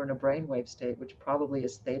moment. We're in a brainwave state, which probably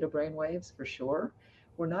is theta brainwaves for sure.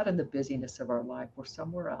 We're not in the busyness of our life. We're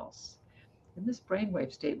somewhere else. In this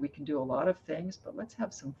brainwave state, we can do a lot of things, but let's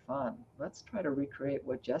have some fun. Let's try to recreate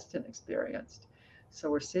what Justin experienced. So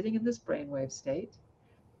we're sitting in this brainwave state.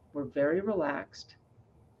 We're very relaxed.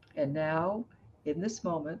 And now, in this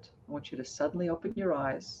moment, I want you to suddenly open your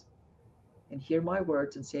eyes and hear my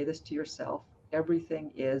words and say this to yourself.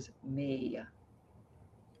 Everything is me.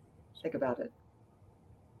 Think about it.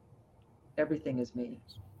 Everything is me.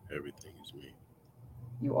 Everything is me.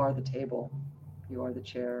 You are the table. You are the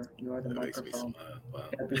chair. You are the That makes me microphone. smile. Wow.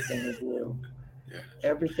 Everything is you. Yeah.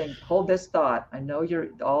 Everything. Hold this thought. I know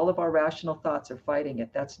all of our rational thoughts are fighting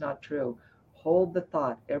it. That's not true. Hold the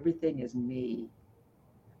thought. Everything is me.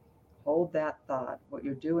 Hold that thought. What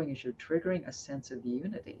you're doing is you're triggering a sense of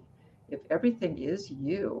unity. If everything is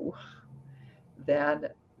you, then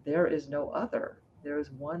there is no other. There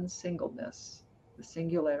is one singleness, the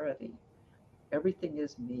singularity. Everything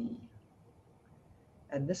is me.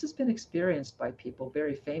 And this has been experienced by people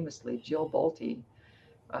very famously. Jill Bolte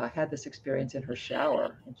had this experience in her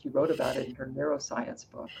shower, and she wrote about it in her neuroscience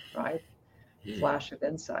book, right? Flash of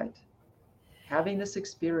insight. Having this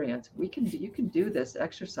experience, you can do this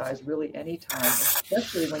exercise really anytime,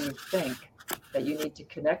 especially when you think that you need to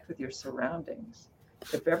connect with your surroundings.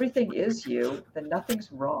 If everything is you, then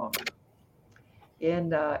nothing's wrong.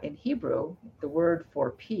 In Hebrew, the word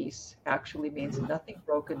for peace actually means nothing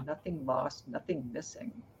broken, nothing lost, nothing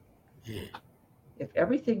missing. If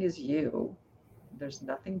everything is you, there's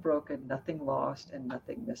nothing broken, nothing lost, and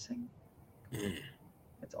nothing missing.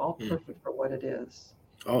 It's all perfect for what it is.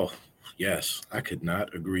 Oh, yes. I could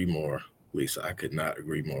not agree more, Lisa. I could not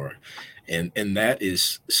agree more. And that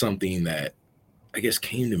is something that I guess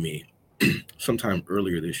came to me sometime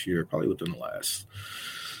earlier this year, probably within the last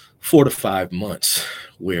 4 to 5 months,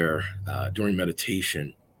 where during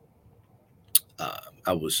meditation,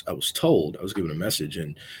 I was told, I was given a message,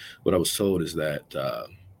 and what I was told is that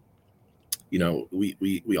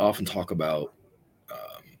we often talk about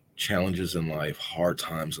challenges in life, hard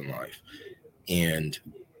times in life, and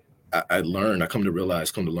I come to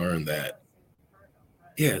learn that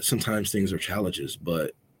sometimes things are challenges,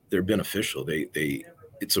 but they're beneficial.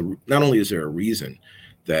 Not only is there a reason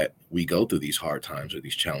that we go through these hard times or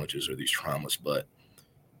these challenges or these traumas, but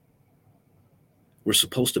we're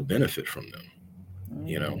supposed to benefit from them.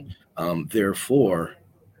 Therefore,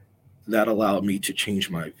 that allowed me to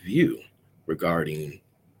change my view regarding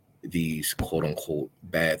these quote unquote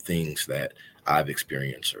bad things that I've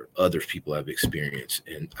experienced or other people have experienced.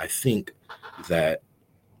 And I think that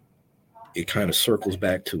it kind of circles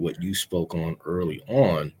back to what you spoke on early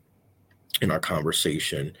on in our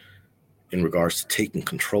conversation in regards to taking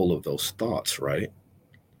control of those thoughts, right?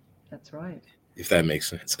 That's right. If that makes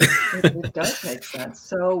sense. It does make sense.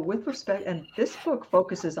 So with respect, and this book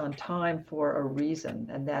focuses on time for a reason,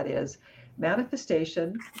 and that is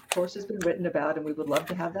manifestation, of course, has been written about, and we would love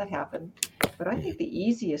to have that happen. But I think the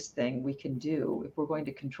easiest thing we can do if we're going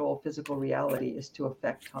to control physical reality is to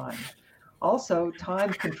affect time. Also,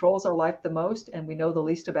 time controls our life the most, and we know the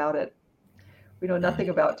least about it. We know nothing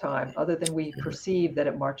about time other than we perceive that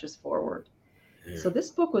it marches forward. So this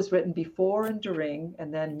book was written before and during,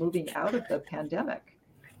 and then moving out of the pandemic.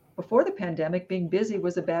 Before the pandemic, being busy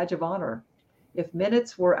was a badge of honor. If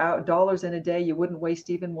minutes were out dollars in a day, you wouldn't waste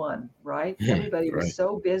even one, right? Everybody was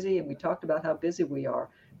so busy, and we talked about how busy we are.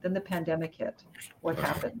 Then the pandemic hit. What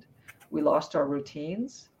happened? We lost our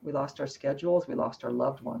routines, we lost our schedules, we lost our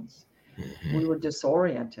loved ones. We were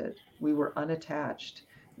disoriented, we were unattached,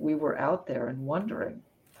 we were out there and wondering.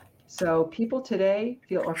 So people today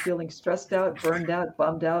are feeling stressed out, burned out,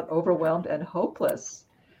 bummed out, overwhelmed, and hopeless.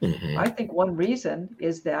 I think one reason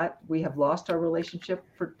is that we have lost our relationship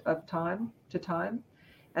of time to time.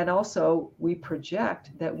 And also we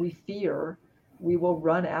project that we fear we will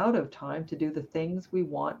run out of time to do the things we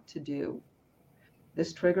want to do.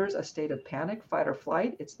 This triggers a state of panic, fight, or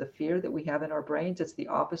flight. It's the fear that we have in our brains. It's the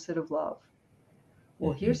opposite of love.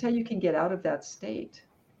 Well, here's how you can get out of that state.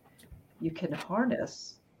 You can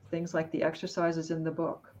harness things like the exercises in the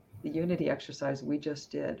book, the unity exercise we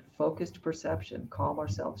just did, focused perception, calm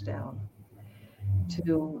ourselves down,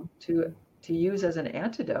 to use as an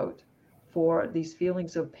antidote for these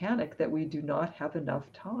feelings of panic that we do not have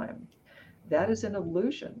enough time. That is an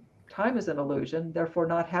illusion. Time is an illusion, therefore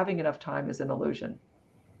not having enough time is an illusion.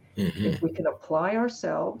 If we can apply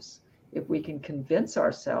ourselves, if we can convince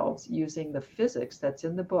ourselves using the physics that's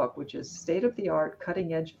in the book, which is state-of-the-art,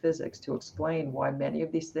 cutting-edge physics, to explain why many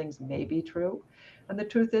of these things may be true. And the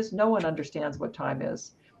truth is, no one understands what time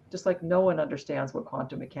is, just like no one understands what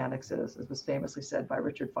quantum mechanics is, as was famously said by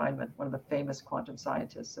Richard Feynman, one of the famous quantum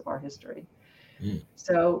scientists of our history.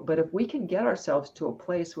 So, but if we can get ourselves to a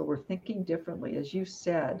place where we're thinking differently, as you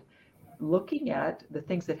said, looking at the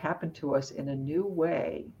things that happen to us in a new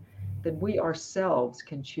way, then we ourselves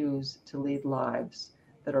can choose to lead lives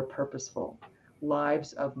that are purposeful,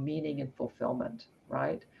 lives of meaning and fulfillment,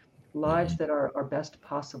 right? Lives that are our best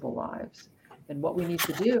possible lives. And what we need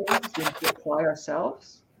to do is we need to apply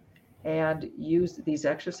ourselves and use these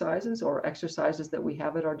exercises or exercises that we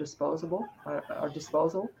have at our disposal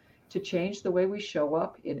to change the way we show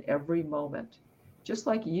up in every moment. Just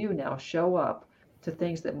like you now show up to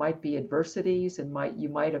things that might be adversities and you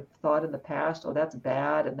might have thought in the past, oh, that's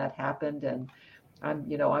bad and that happened, and I'm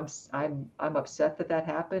upset that that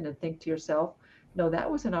happened, and think to yourself, no, that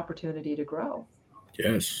was an opportunity to grow,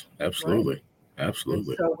 Yes, right? absolutely. And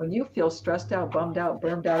Absolutely. so when you feel stressed out, bummed out,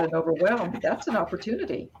 burned out, and overwhelmed, that's an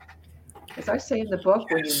opportunity. As I say in the book,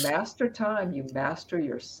 when you Yes. master time, you master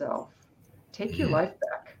yourself. Take your Mhm. life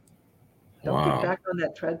back. Don't get Wow. back on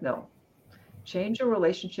that treadmill. Change your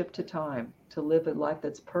relationship to time to live a life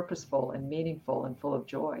that's purposeful and meaningful and full of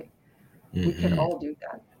joy. We can Hmm. all do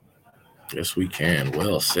that. Yes, we can.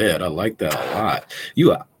 Well said. I like that a lot.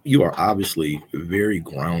 You are obviously very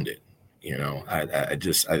grounded.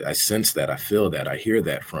 I sense that. I feel that. I hear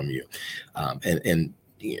that from you. And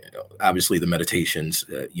obviously the meditations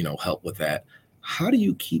help with that. How do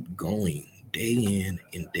you keep going day in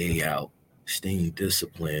and day out, staying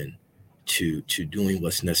disciplined to doing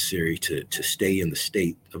what's necessary to stay in the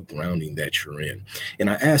state of grounding that you're in? And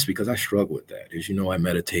I ask because I struggle with that. As you know, I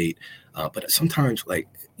meditate, but sometimes, like,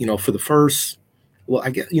 for the first, well, I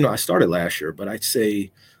guess, I started last year, but I'd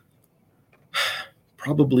say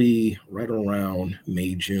probably right around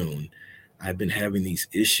May, June, I've been having these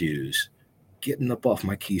issues getting up off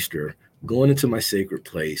my keister, going into my sacred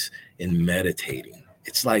place and meditating.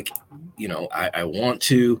 It's like, I want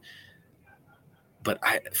to, but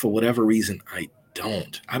for whatever reason, I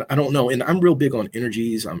don't. I don't know. And I'm real big on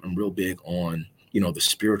energies. I'm real big on, the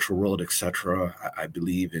spiritual world, etc. I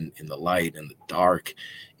believe in the light and the dark.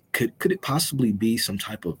 Could it possibly be some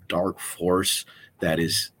type of dark force that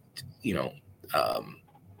is, you know, um,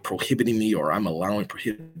 prohibiting me, or I'm allowing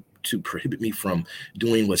to prohibit me from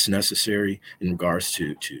doing what's necessary in regards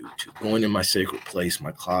to going in my sacred place,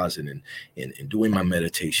 my closet, and doing my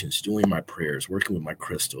meditations, doing my prayers, working with my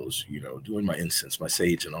crystals, doing my incense, my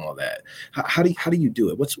sage, and all that. How do you do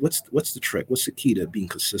it? What's the trick? What's the key to being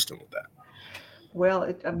consistent with that?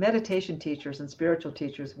 Well, meditation teachers and spiritual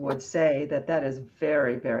teachers would say that that is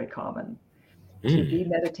very, very common, to Mm, be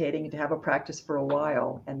meditating and to have a practice for a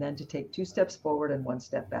while and then to take two steps forward and one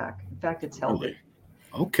step back. In fact, it's really? healthy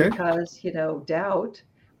Okay. because, doubt,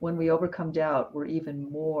 when we overcome doubt, we're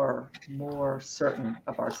even more certain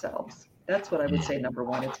of ourselves. That's what I would say. Number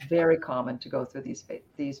one, it's very common to go through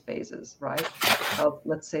these phases, right? Of,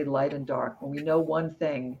 let's say, light and dark. When we know one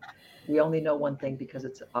thing, we only know one thing because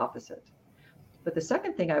it's opposite. But the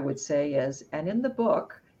second thing I would say is, and in the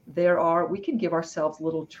book, we can give ourselves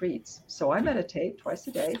little treats. So I meditate twice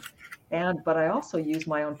a day, but I also use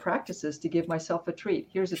my own practices to give myself a treat.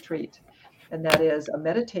 Here's a treat. And that is a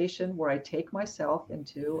meditation where I take myself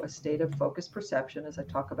into a state of focused perception, as I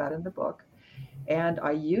talk about in the book, and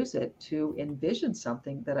I use it to envision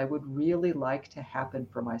something that I would really like to happen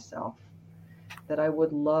for myself, that I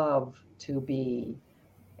would love to be.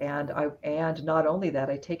 And not only that,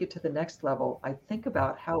 I take it to the next level. I think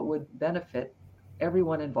about how it would benefit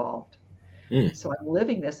everyone involved. Mm, So I'm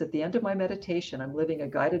living this at the end of my meditation. I'm living a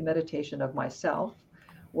guided meditation of myself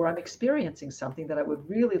where I'm experiencing something that I would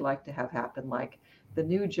really like to have happen, like the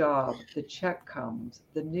new job, the check comes,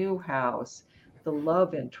 the new house, the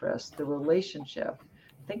love interest, the relationship.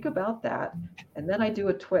 Think about that. And then I do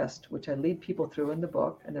a twist, which I lead people through in the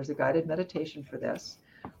book. And there's a guided meditation for this,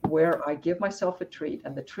 where I give myself a treat.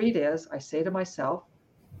 And the treat is I say to myself,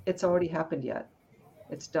 it's already happened yet.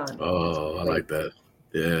 It's done. It's oh, I complete. like that.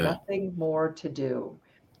 Yeah. Nothing more to do.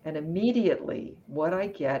 And immediately, what I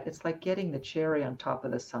get, it's like getting the cherry on top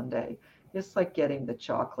of the sundae. It's like getting the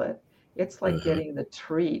chocolate. It's like Uh-huh. getting the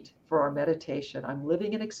treat for our meditation. I'm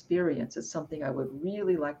living an experience. It's something I would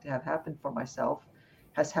really like to have happen for myself,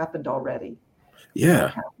 has happened already. And what Yeah.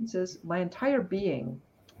 happens is my entire being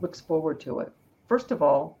looks forward to it. First of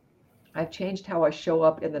all, I've changed how I show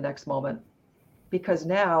up in the next moment, because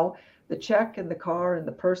now the check and the car and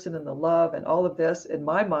the person and the love and all of this in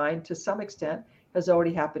my mind to some extent has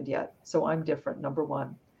already happened yet. So I'm different, number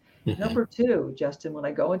one. Hmm. Number two, Justin, when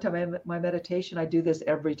I go into my meditation, I do this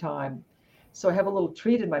every time. So I have a little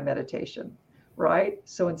treat in my meditation, right?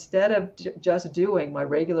 So instead of just doing my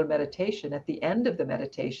regular meditation, at the end of the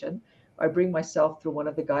meditation, I bring myself through one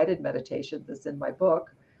of the guided meditations that's in my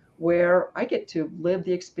book, where I get to live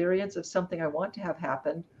the experience of something I want to have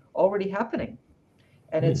happen already happening.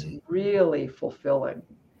 And it's Hmm. really fulfilling.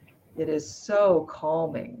 It is so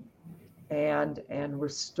calming. and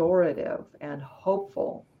restorative and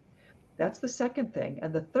hopeful. That's the second thing.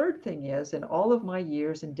 And the third thing is, in all of my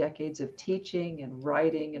years and decades of teaching and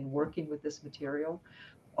writing and working with this material,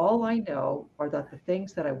 all I know are that the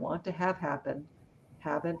things that I want to have happen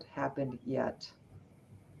haven't happened yet.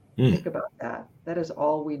 Think about that. That is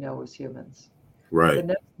all we know as humans. The Right.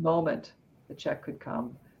 next moment, the check could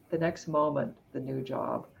come. The next moment, the new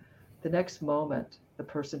job. The next moment, the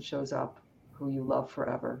person shows up who you love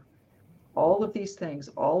forever. All of these things,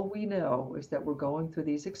 all we know is that we're going through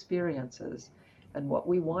these experiences, and what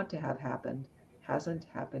we want to have happened hasn't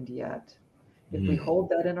happened yet. If we hold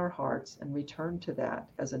that in our hearts and return to that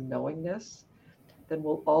as a knowingness, then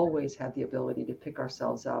we'll always have the ability to pick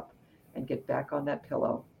ourselves up and get back on that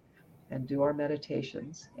pillow and do our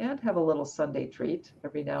meditations and have a little Sunday treat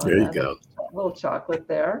every now and There you then, go. a little chocolate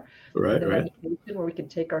there in Right, the right. meditation where we can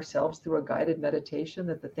take ourselves through a guided meditation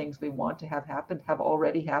that the things we want to have happen have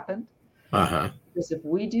already happened. Uh-huh. Because if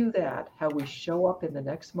we do that, how we show up in the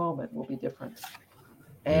next moment will be different.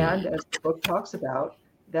 And as the book talks about,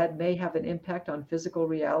 that may have an impact on physical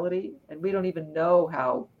reality, and we don't even know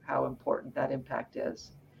how important that impact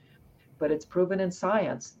is. But it's proven in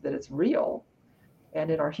science that it's real, and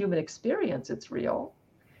in our human experience, it's real.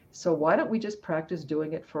 So why don't we just practice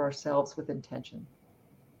doing it for ourselves with intention?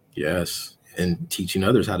 Yes. And teaching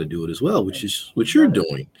others how to do it as well, which And is what teach you're others.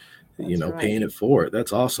 doing, That's right. paying it forward.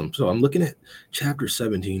 That's awesome. So I'm looking at chapter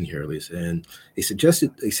 17 here, Lisa, and a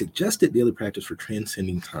suggested daily practice for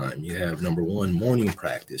transcending time. You have number one, morning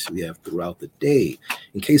practice. You have throughout the day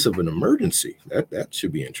in case of an emergency. That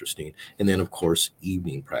should be interesting. And then of course,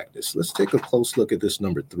 evening practice. Let's take a close look at this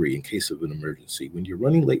number three, in case of an emergency. When you're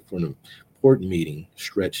running late for an important meeting,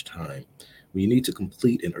 stretch time. When you need to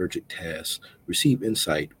complete an urgent task, receive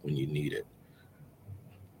insight when you need it.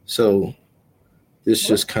 So this Well,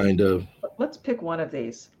 just kind of let's pick one of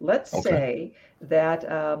these. Let's okay. say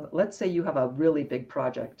that let's say you have a really big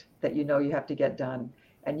project that you know you have to get done,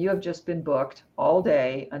 and you have just been booked all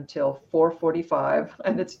day until 4:45,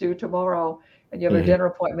 and it's due tomorrow, and you have a Mhm. dinner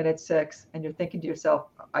appointment at 6, and you're thinking to yourself,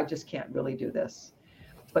 I just can't really do this.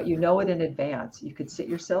 But you know it in advance. You could sit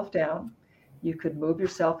yourself down. You could move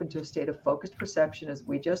yourself into a state of focused perception, as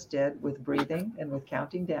we just did with breathing and with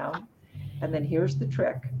counting down. And then here's the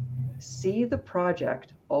trick: see the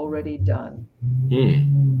project already done.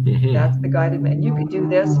 That's the Mm-hmm. guided, and you could do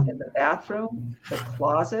this in the bathroom, the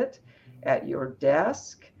closet, at your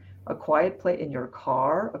desk, a quiet place in your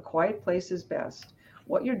car. A quiet place is best.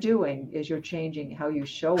 What you're doing is you're changing how you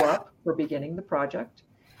show up for beginning the project.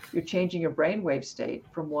 You're changing your brainwave state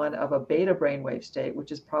from one of a beta brainwave state,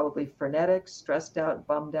 which is probably frenetic, stressed out,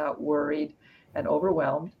 bummed out, worried, and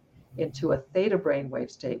overwhelmed, into a theta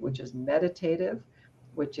brainwave state, which is meditative,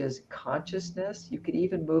 which is consciousness. You could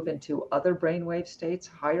even move into other brainwave states,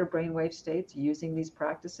 higher brainwave states, using these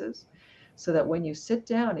practices, so that when you sit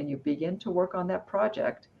down and you begin to work on that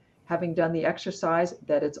project, having done the exercise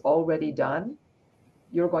that it's already done,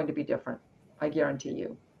 you're going to be different. I guarantee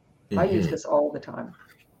you. I use Mm-hmm. this all the time.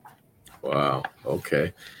 Wow.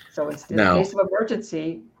 Okay. So in Now, case of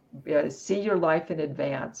emergency, see your life in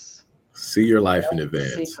advance. see your life in That's the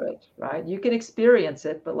advance. secret, right? You can experience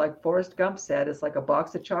it, but like Forrest Gump said, it's like a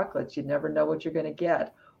box of chocolates. You never know what you're going to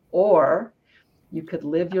get. Or you could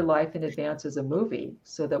live your life in advance as a movie,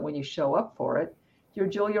 so that when you show up for it, you're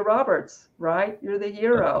Julia Roberts, right? You're the Uh,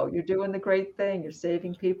 hero. You're doing the great thing. You're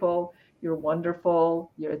saving people. You're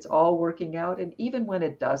wonderful. It's all working out. And even when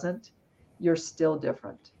it doesn't, you're still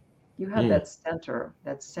different. You have mm, that center,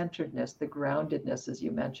 that centeredness, the groundedness, as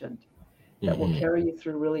you mentioned, that will hmm. carry you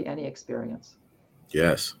through really any experience.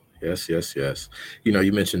 Yes. Yes, yes, yes.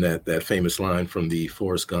 You mentioned that famous line from the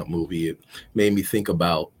Forrest Gump movie. It made me think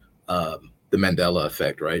about the Mandela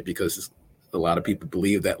effect, right? Because a lot of people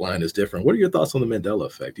believe that line is different. What are your thoughts on the Mandela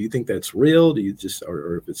effect? Do you think that's real? Do you just,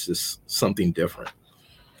 or if it's just something different?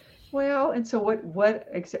 Well, and so what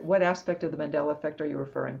aspect of the Mandela effect are you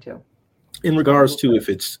referring to? In What are you regards to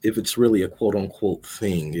referring? if it's really a quote unquote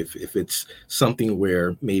thing, if it's something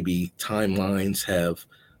where maybe timelines have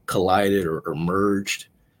collided or merged,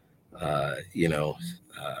 uh you know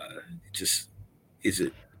uh just is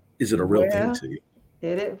it a real thing Well, to you?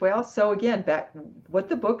 it is. Well, so again, back what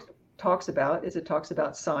the book talks about is, it talks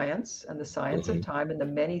about science and the science of Hmm. time and the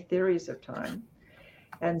many theories of time.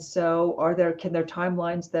 And so can there be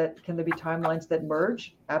timelines that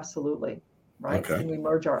merge? Absolutely. Right? Okay. Can we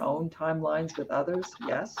merge our own timelines with others?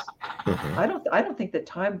 Yes. Hmm. I don't think that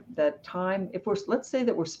time, if we're, let's say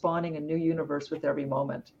that we're spawning a new universe with every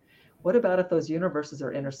moment. What about if those universes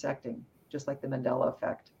are intersecting, just like the Mandela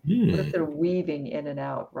effect? What if Hmm. they're weaving in and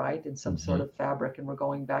out, right, in some sort Hmm. of fabric, and we're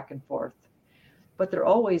going back and forth? but there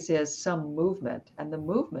always is some movement, and the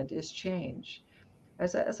movement is change.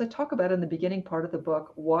 As I talk about in the beginning part of the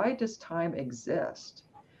book, why does time exist?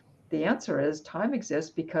 The answer is time exists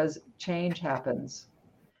because change happens.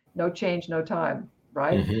 No change, no time,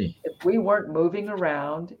 right? Hmm. If we weren't moving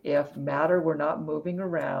around, if matter were not moving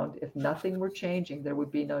around, if nothing were changing, there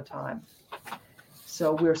would be no time.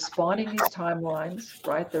 So we're spawning these timelines,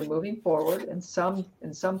 right? They're moving forward. And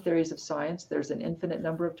in some theories of science, there's an infinite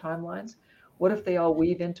number of timelines. What if they all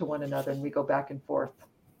weave into one another and we go back and forth?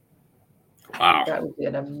 Wow. That would be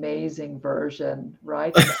an amazing version,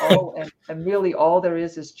 right? And really all there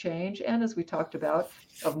is change. And as we talked about,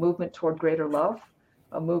 a movement toward greater love,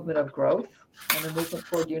 a movement of growth, and a movement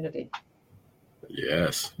toward unity.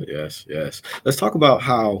 Yes, yes, yes. Let's talk about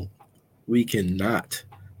how we cannot.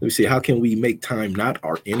 Let me see. How can we make time not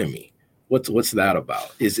our enemy? What's that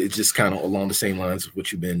about? Is it just kind of along the same lines of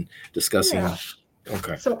what you've been discussing? Yeah.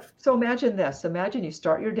 Okay. So imagine this. Imagine you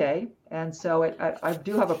start your day. And so I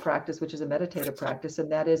do have a practice, which is a meditative practice,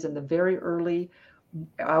 and that is in the very early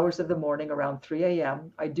hours of the morning around 3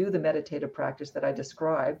 a.m. I do the meditative practice that I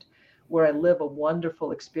described, where I live a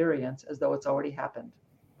wonderful experience as though it's already happened.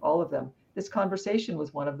 All of them. This conversation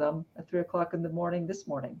was one of them at 3 o'clock in the morning this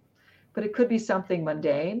morning. But it could be something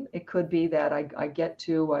mundane. It could be that I get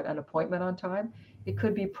to an appointment on time. It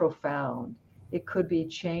could be profound. It could be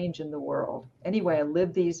change in the world. Anyway, I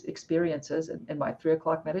live these experiences in my 3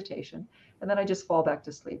 o'clock meditation, and then I just fall back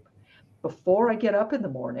to sleep. Before I get up in the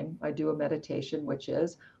morning, I do a meditation, which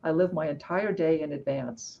is I live my entire day in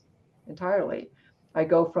advance, entirely. I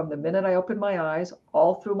go from the minute I open my eyes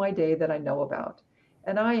all through my day that I know about.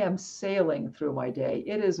 And I am sailing through my day.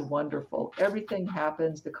 It is wonderful. Everything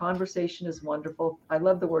happens. The conversation is wonderful. I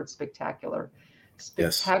love the word spectacular.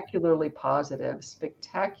 Yes. Spectacularly positive,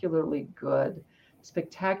 spectacularly good,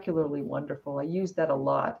 spectacularly wonderful. I use that a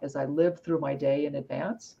lot as I live through my day in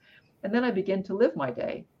advance. And then I begin to live my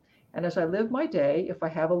day. And as I live my day, if I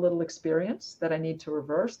have a little experience that I need to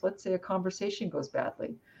reverse, let's say a conversation goes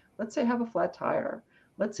badly, let's say I have a flat tire,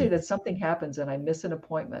 let's say that something happens and I miss an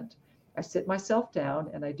appointment, I sit myself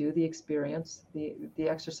down and I do the experience, the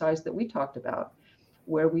exercise that we talked about,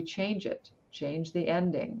 where we change it, change the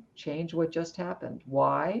ending, change what just happened.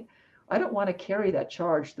 Why? I don't want to carry that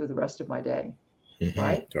charge through the rest of my day,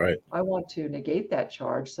 right? Right. I want to negate that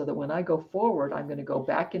charge so that when I go forward, I'm going to go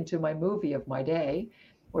back into my movie of my day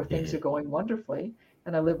where things are going wonderfully.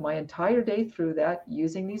 And I live my entire day through that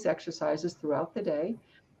using these exercises throughout the day.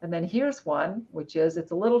 And then here's one, which is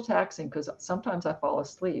it's a little taxing because sometimes I fall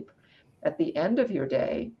asleep. At the end of your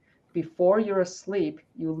day, before you're asleep,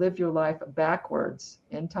 you live your life backwards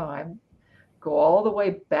in time. Go all the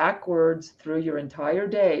way backwards through your entire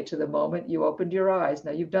day to the moment you opened your eyes.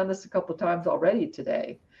 Now, you've done this a couple of times already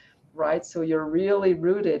today, right? So you're really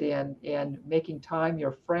rooted in making time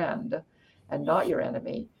your friend and not your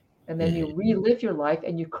enemy. And then you relive your life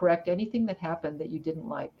and you correct anything that happened that you didn't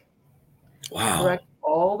like. Wow. Correct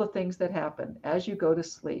all the things that happen as you go to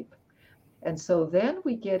sleep. And so then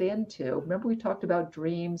we get into, remember we talked about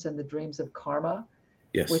dreams and the dreams of karma,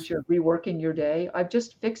 Yes. which are reworking your day. I've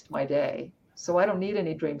just fixed my day. So I don't need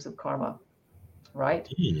any dreams of karma, right?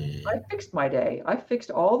 I fixed my day. I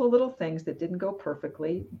fixed all the little things that didn't go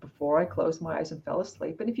perfectly before I closed my eyes and fell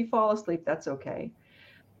asleep. And if you fall asleep, that's okay.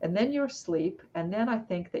 And then you're asleep. And then I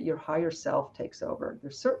think that your higher self takes over.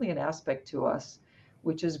 There's certainly an aspect to us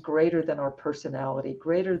which is greater than our personality,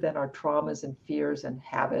 greater than our traumas and fears and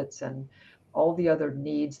habits and all the other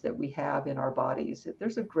needs that we have in our bodies.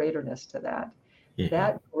 There's a greaterness to that.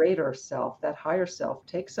 That greater self, that higher self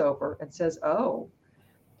takes over and says, oh,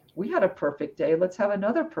 we had a perfect day. Let's have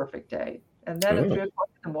another perfect day. And then at 3 o'clock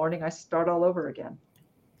in the morning, I start all over again.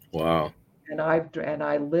 Wow. And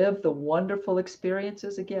I live the wonderful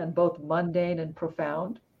experiences again, both mundane and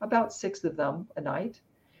profound, about 6 of them a night.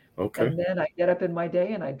 Okay. And then I get up in my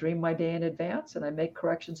day and I dream my day in advance and I make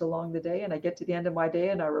corrections along the day and I get to the end of my day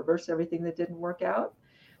and I reverse everything that didn't work out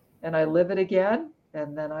and I live it again.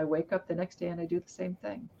 And then I wake up the next day and I do the same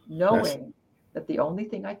thing, knowing that the only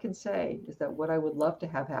thing I can say is that what I would love to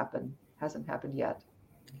have happen hasn't happened yet.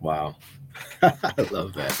 Wow. I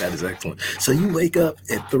love that. That is excellent. So you wake up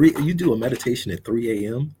at 3, you do a meditation at 3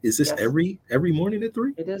 a.m. Is this Yes. every morning at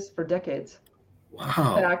 3? It is for decades.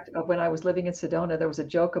 Wow. In fact, when I was living in Sedona, there was a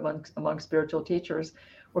joke among spiritual teachers.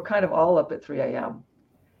 We're kind of all up at 3 a.m.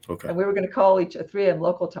 Okay. And we were going to call each at 3 a.m.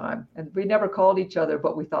 local time. And we never called each other,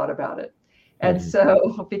 but we thought about it. And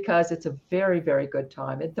so, because it's a very, very good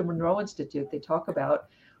time. At the Monroe Institute, they talk about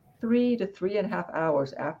 3 to 3.5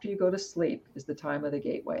 hours after you go to sleep is the time of the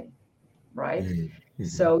gateway. right? Mm-hmm.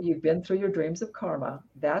 So you've been through your dreams of karma.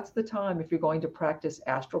 That's the time if you're going to practice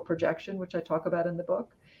astral projection, which I talk about in the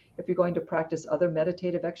book. If you're going to practice other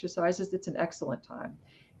meditative exercises, it's an excellent time.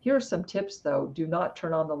 Here are some tips though. Do not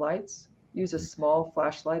turn on the lights. Use a small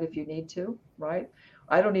flashlight if you need to, right?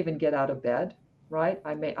 I don't even get out of bed, right?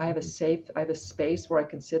 I have a space where I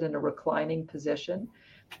can sit in a reclining position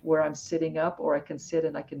where I'm sitting up, or I can sit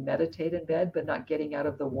and I can meditate in bed, but not getting out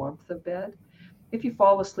of the warmth of bed. If you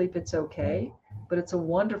fall asleep, it's okay, but it's a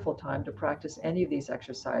wonderful time to practice any of these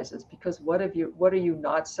exercises because what are you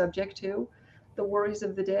not subject to? The worries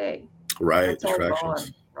of the day. Right. That's all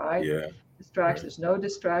Distractions. gone, right? Yeah. Distraction. Right. There's no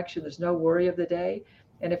distraction. There's no worry of the day.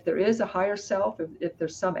 And if there is a higher self, if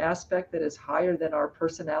there's some aspect that is higher than our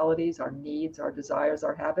personalities, our needs, our desires,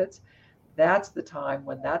 our habits, that's the time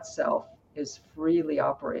when that self is freely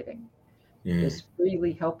operating, Mm. is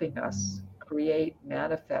freely helping us create,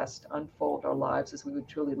 manifest, unfold our lives as we would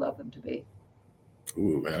truly love them to be.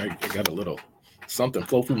 Ooh, man, I got a little something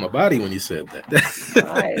flow through my body when you said that.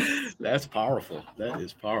 Nice. That's powerful. That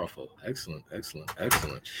is powerful. Excellent, excellent,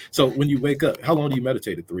 excellent. So when you wake up, how long do you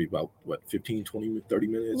meditate at 3? About what, 15, 20, 30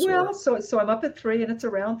 minutes Well, or? so I'm up at 3 and it's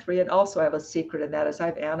around 3. And also I have a secret, and that is I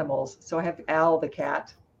have animals. So I have Al the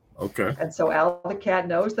cat. Okay. And so Al the cat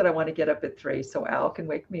knows that I want to get up at 3. So Al can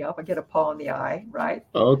wake me up. I get a paw in the eye, right?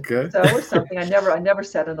 Okay. So or something. I never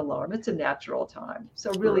set an alarm. It's a natural time.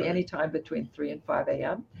 So really Right. any time between 3 and 5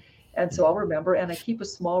 a.m. And so I'll remember, and I keep a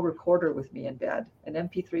small recorder with me in bed, an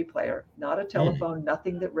MP3 player, not a telephone,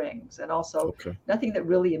 nothing that rings, and also Okay. nothing that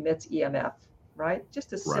really emits EMF, right?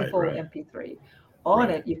 Just a Right, simple right, MP3. On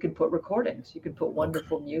right. it, you can put recordings. You can put Okay.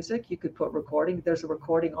 wonderful music. You could put recording. There's a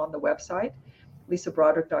recording on the website,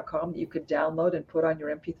 lisabroderick.com, that you could download and put on your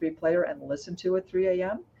MP3 player and listen to at 3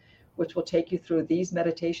 a.m., which will take you through these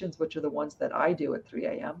meditations, which are the ones that I do at 3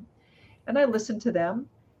 a.m. And I listen to them,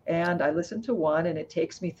 and I listen to one, and it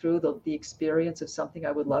takes me through the experience of something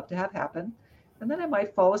I would love to have happen. And then I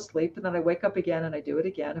might fall asleep, and then I wake up again and I do it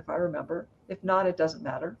again if I remember. If not, it doesn't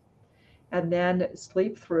matter. And then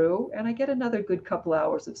sleep through, and I get another good couple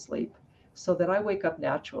hours of sleep so that I wake up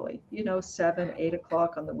naturally, 7, 8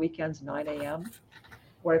 o'clock on the weekends, 9 a.m.,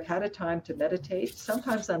 where I've had a time to meditate.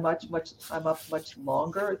 Sometimes I'm up much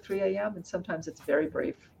longer at 3 a.m., and sometimes it's very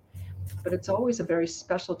brief. But it's always a very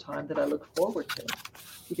special time that I look forward to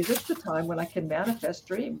because it's the time when I can manifest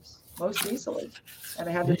dreams most easily, and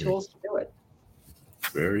I have the tools to do it.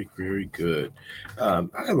 Very, very good. I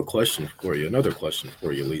have a question for you. Another question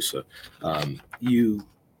for you, Lisa. You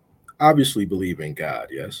obviously believe in God,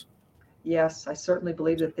 yes? Yes, I certainly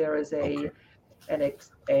believe that there is Okay.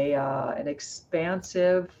 an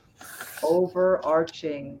expansive,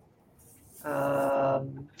 overarching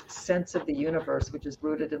sense of the universe which is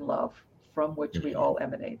rooted in love, from which we Mhm. all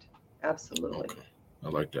emanate. Absolutely. Okay. I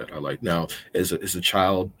like that. I like now. As a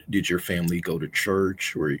child, did your family go to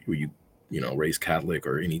church, or were you, raised Catholic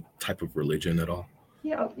or any type of religion at all?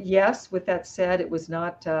 Yeah, yes. With that said, it was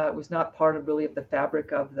not part of really of the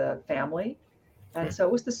fabric of the family. And Okay. so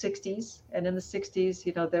it was the 60s. And in the 60s,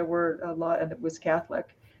 there were a lot, and it was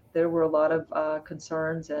Catholic. There were a lot of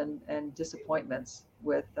concerns and disappointments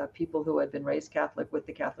with people who had been raised Catholic with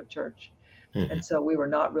the Catholic Church. Mhm. And so we were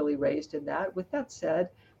not really raised in that. With that said,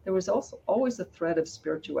 there was also always a thread of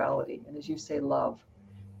spirituality, and as you say, love,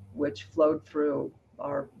 which flowed through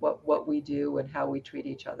our what we do and how we treat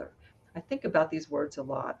each other. I think about these words a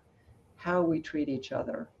lot, how we treat each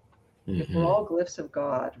other. If we're Mhm. all glyphs of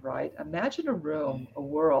God, right? Imagine a room, a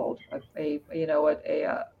world, a,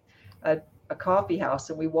 a coffee house,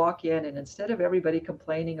 and we walk in, and instead of everybody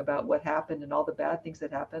complaining about what happened and all the bad things that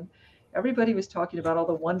happened, everybody was talking about all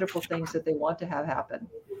the wonderful things that they want to have happen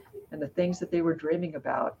and the things that they were dreaming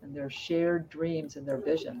about and their shared dreams and their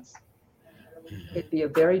visions. It'd be a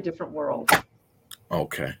very different world.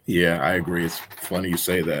 Okay. Yeah, I agree. It's funny you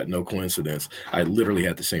say that. No coincidence. I literally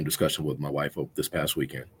had the same discussion with my wife this past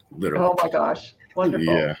weekend. Literally. Oh my gosh, wonderful.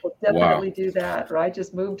 Yeah. We'll Wow. definitely do that, right?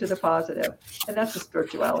 Just move to the positive. And that's the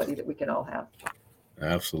spirituality that we can all have.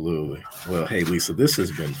 Absolutely. Well, hey, Lisa, this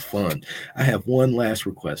has been fun. I have one last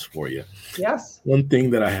request for you. Yes. One thing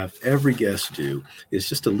that I have every guest do is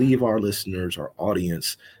just to leave our listeners, our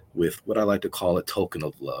audience, with what I like to call a token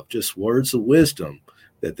of love, just words of wisdom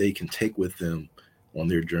that they can take with them on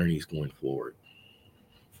their journeys going forward.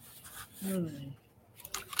 Hmm.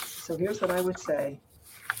 So here's what I would say.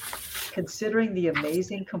 Considering the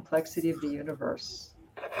amazing complexity of the universe,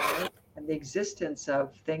 right? And the existence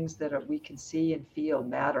of things that we can see and feel,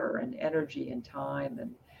 matter and energy and time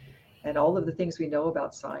and all of the things we know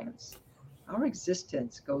about science. Our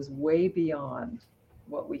existence goes way beyond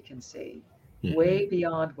what we can see, Mhm. way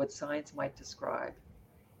beyond what science might describe.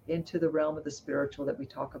 into the realm of the spiritual that we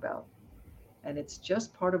talk about. And it's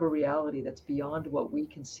just part of a reality that's beyond what we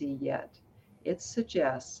can see yet. It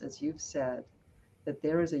suggests, as you've said, that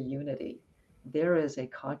there is a unity, there is a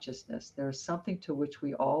consciousness, there is something to which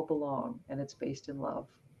we all belong, and it's based in love,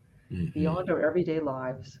 beyond our everyday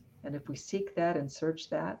lives. And if we seek that and search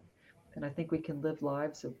that, then I think we can live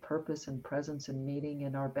lives of purpose and presence and meaning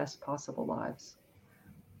in our best possible lives.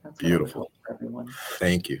 That's beautiful for everyone.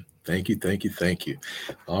 Thank you.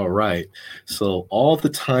 All right, so all the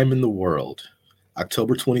time in the world,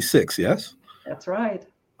 October 26th. Yes, that's right.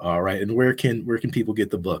 All right, and where can people get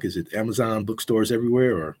the book? Is it Amazon, bookstores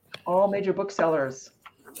everywhere, or all major booksellers?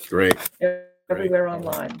 Great. Everywhere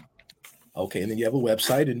online. Okay, and then you have a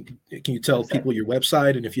website, and can you tell people your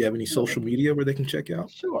website and if you have any social media where they can check you out?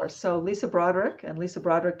 Sure. So Lisa Broderick and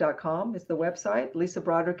lisabroderick.com is the website. Lisa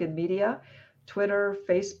Broderick in media, Twitter,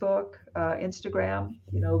 Facebook, Instagram,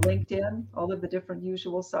 LinkedIn, all of the different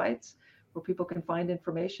usual sites where people can find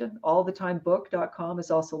information. Allthetimebook.com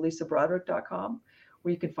is also lisabroderick.com,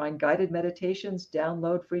 where you can find guided meditations,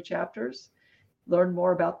 download free chapters, learn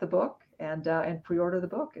more about the book, and pre-order the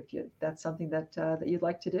book if that's something that you'd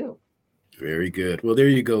like to do. Very good. Well, there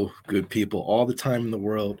you go, good people. All the Time in the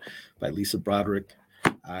World by Lisa Broderick.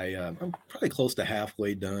 I'm probably close to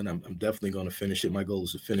halfway done. I'm definitely going to finish it. My goal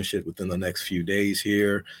is to finish it within the next few days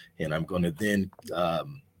here, and I'm going to then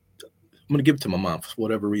I'm going to give it to my mom for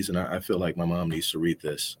whatever reason. I feel like my mom needs to read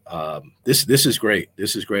this. This is great.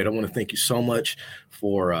 This is great. I want to thank you so much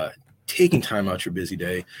for taking time out your busy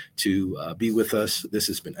day to be with us. This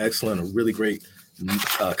has been excellent. A really great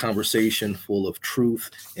conversation full of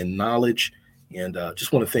truth and knowledge. And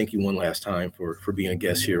just want to thank you one last time for being a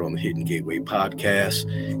guest here on the Hidden Gateway podcast.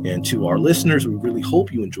 And to our listeners, we really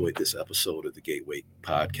hope you enjoyed this episode of the Gateway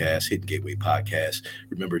Podcast, Hidden Gateway Podcast.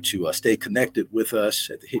 Remember to stay connected with us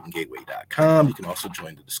at thehiddengateway.com. You can also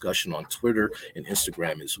join the discussion on Twitter and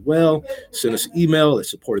Instagram as well. Send us an email at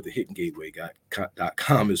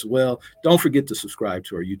support@thehiddengateway.com as well. Don't forget to subscribe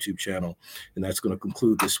to our YouTube channel. And that's going to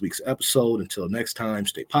conclude this week's episode. Until next time,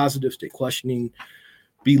 stay positive, stay questioning.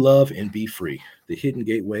 Be love and be free. The Hidden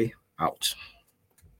Gateway out.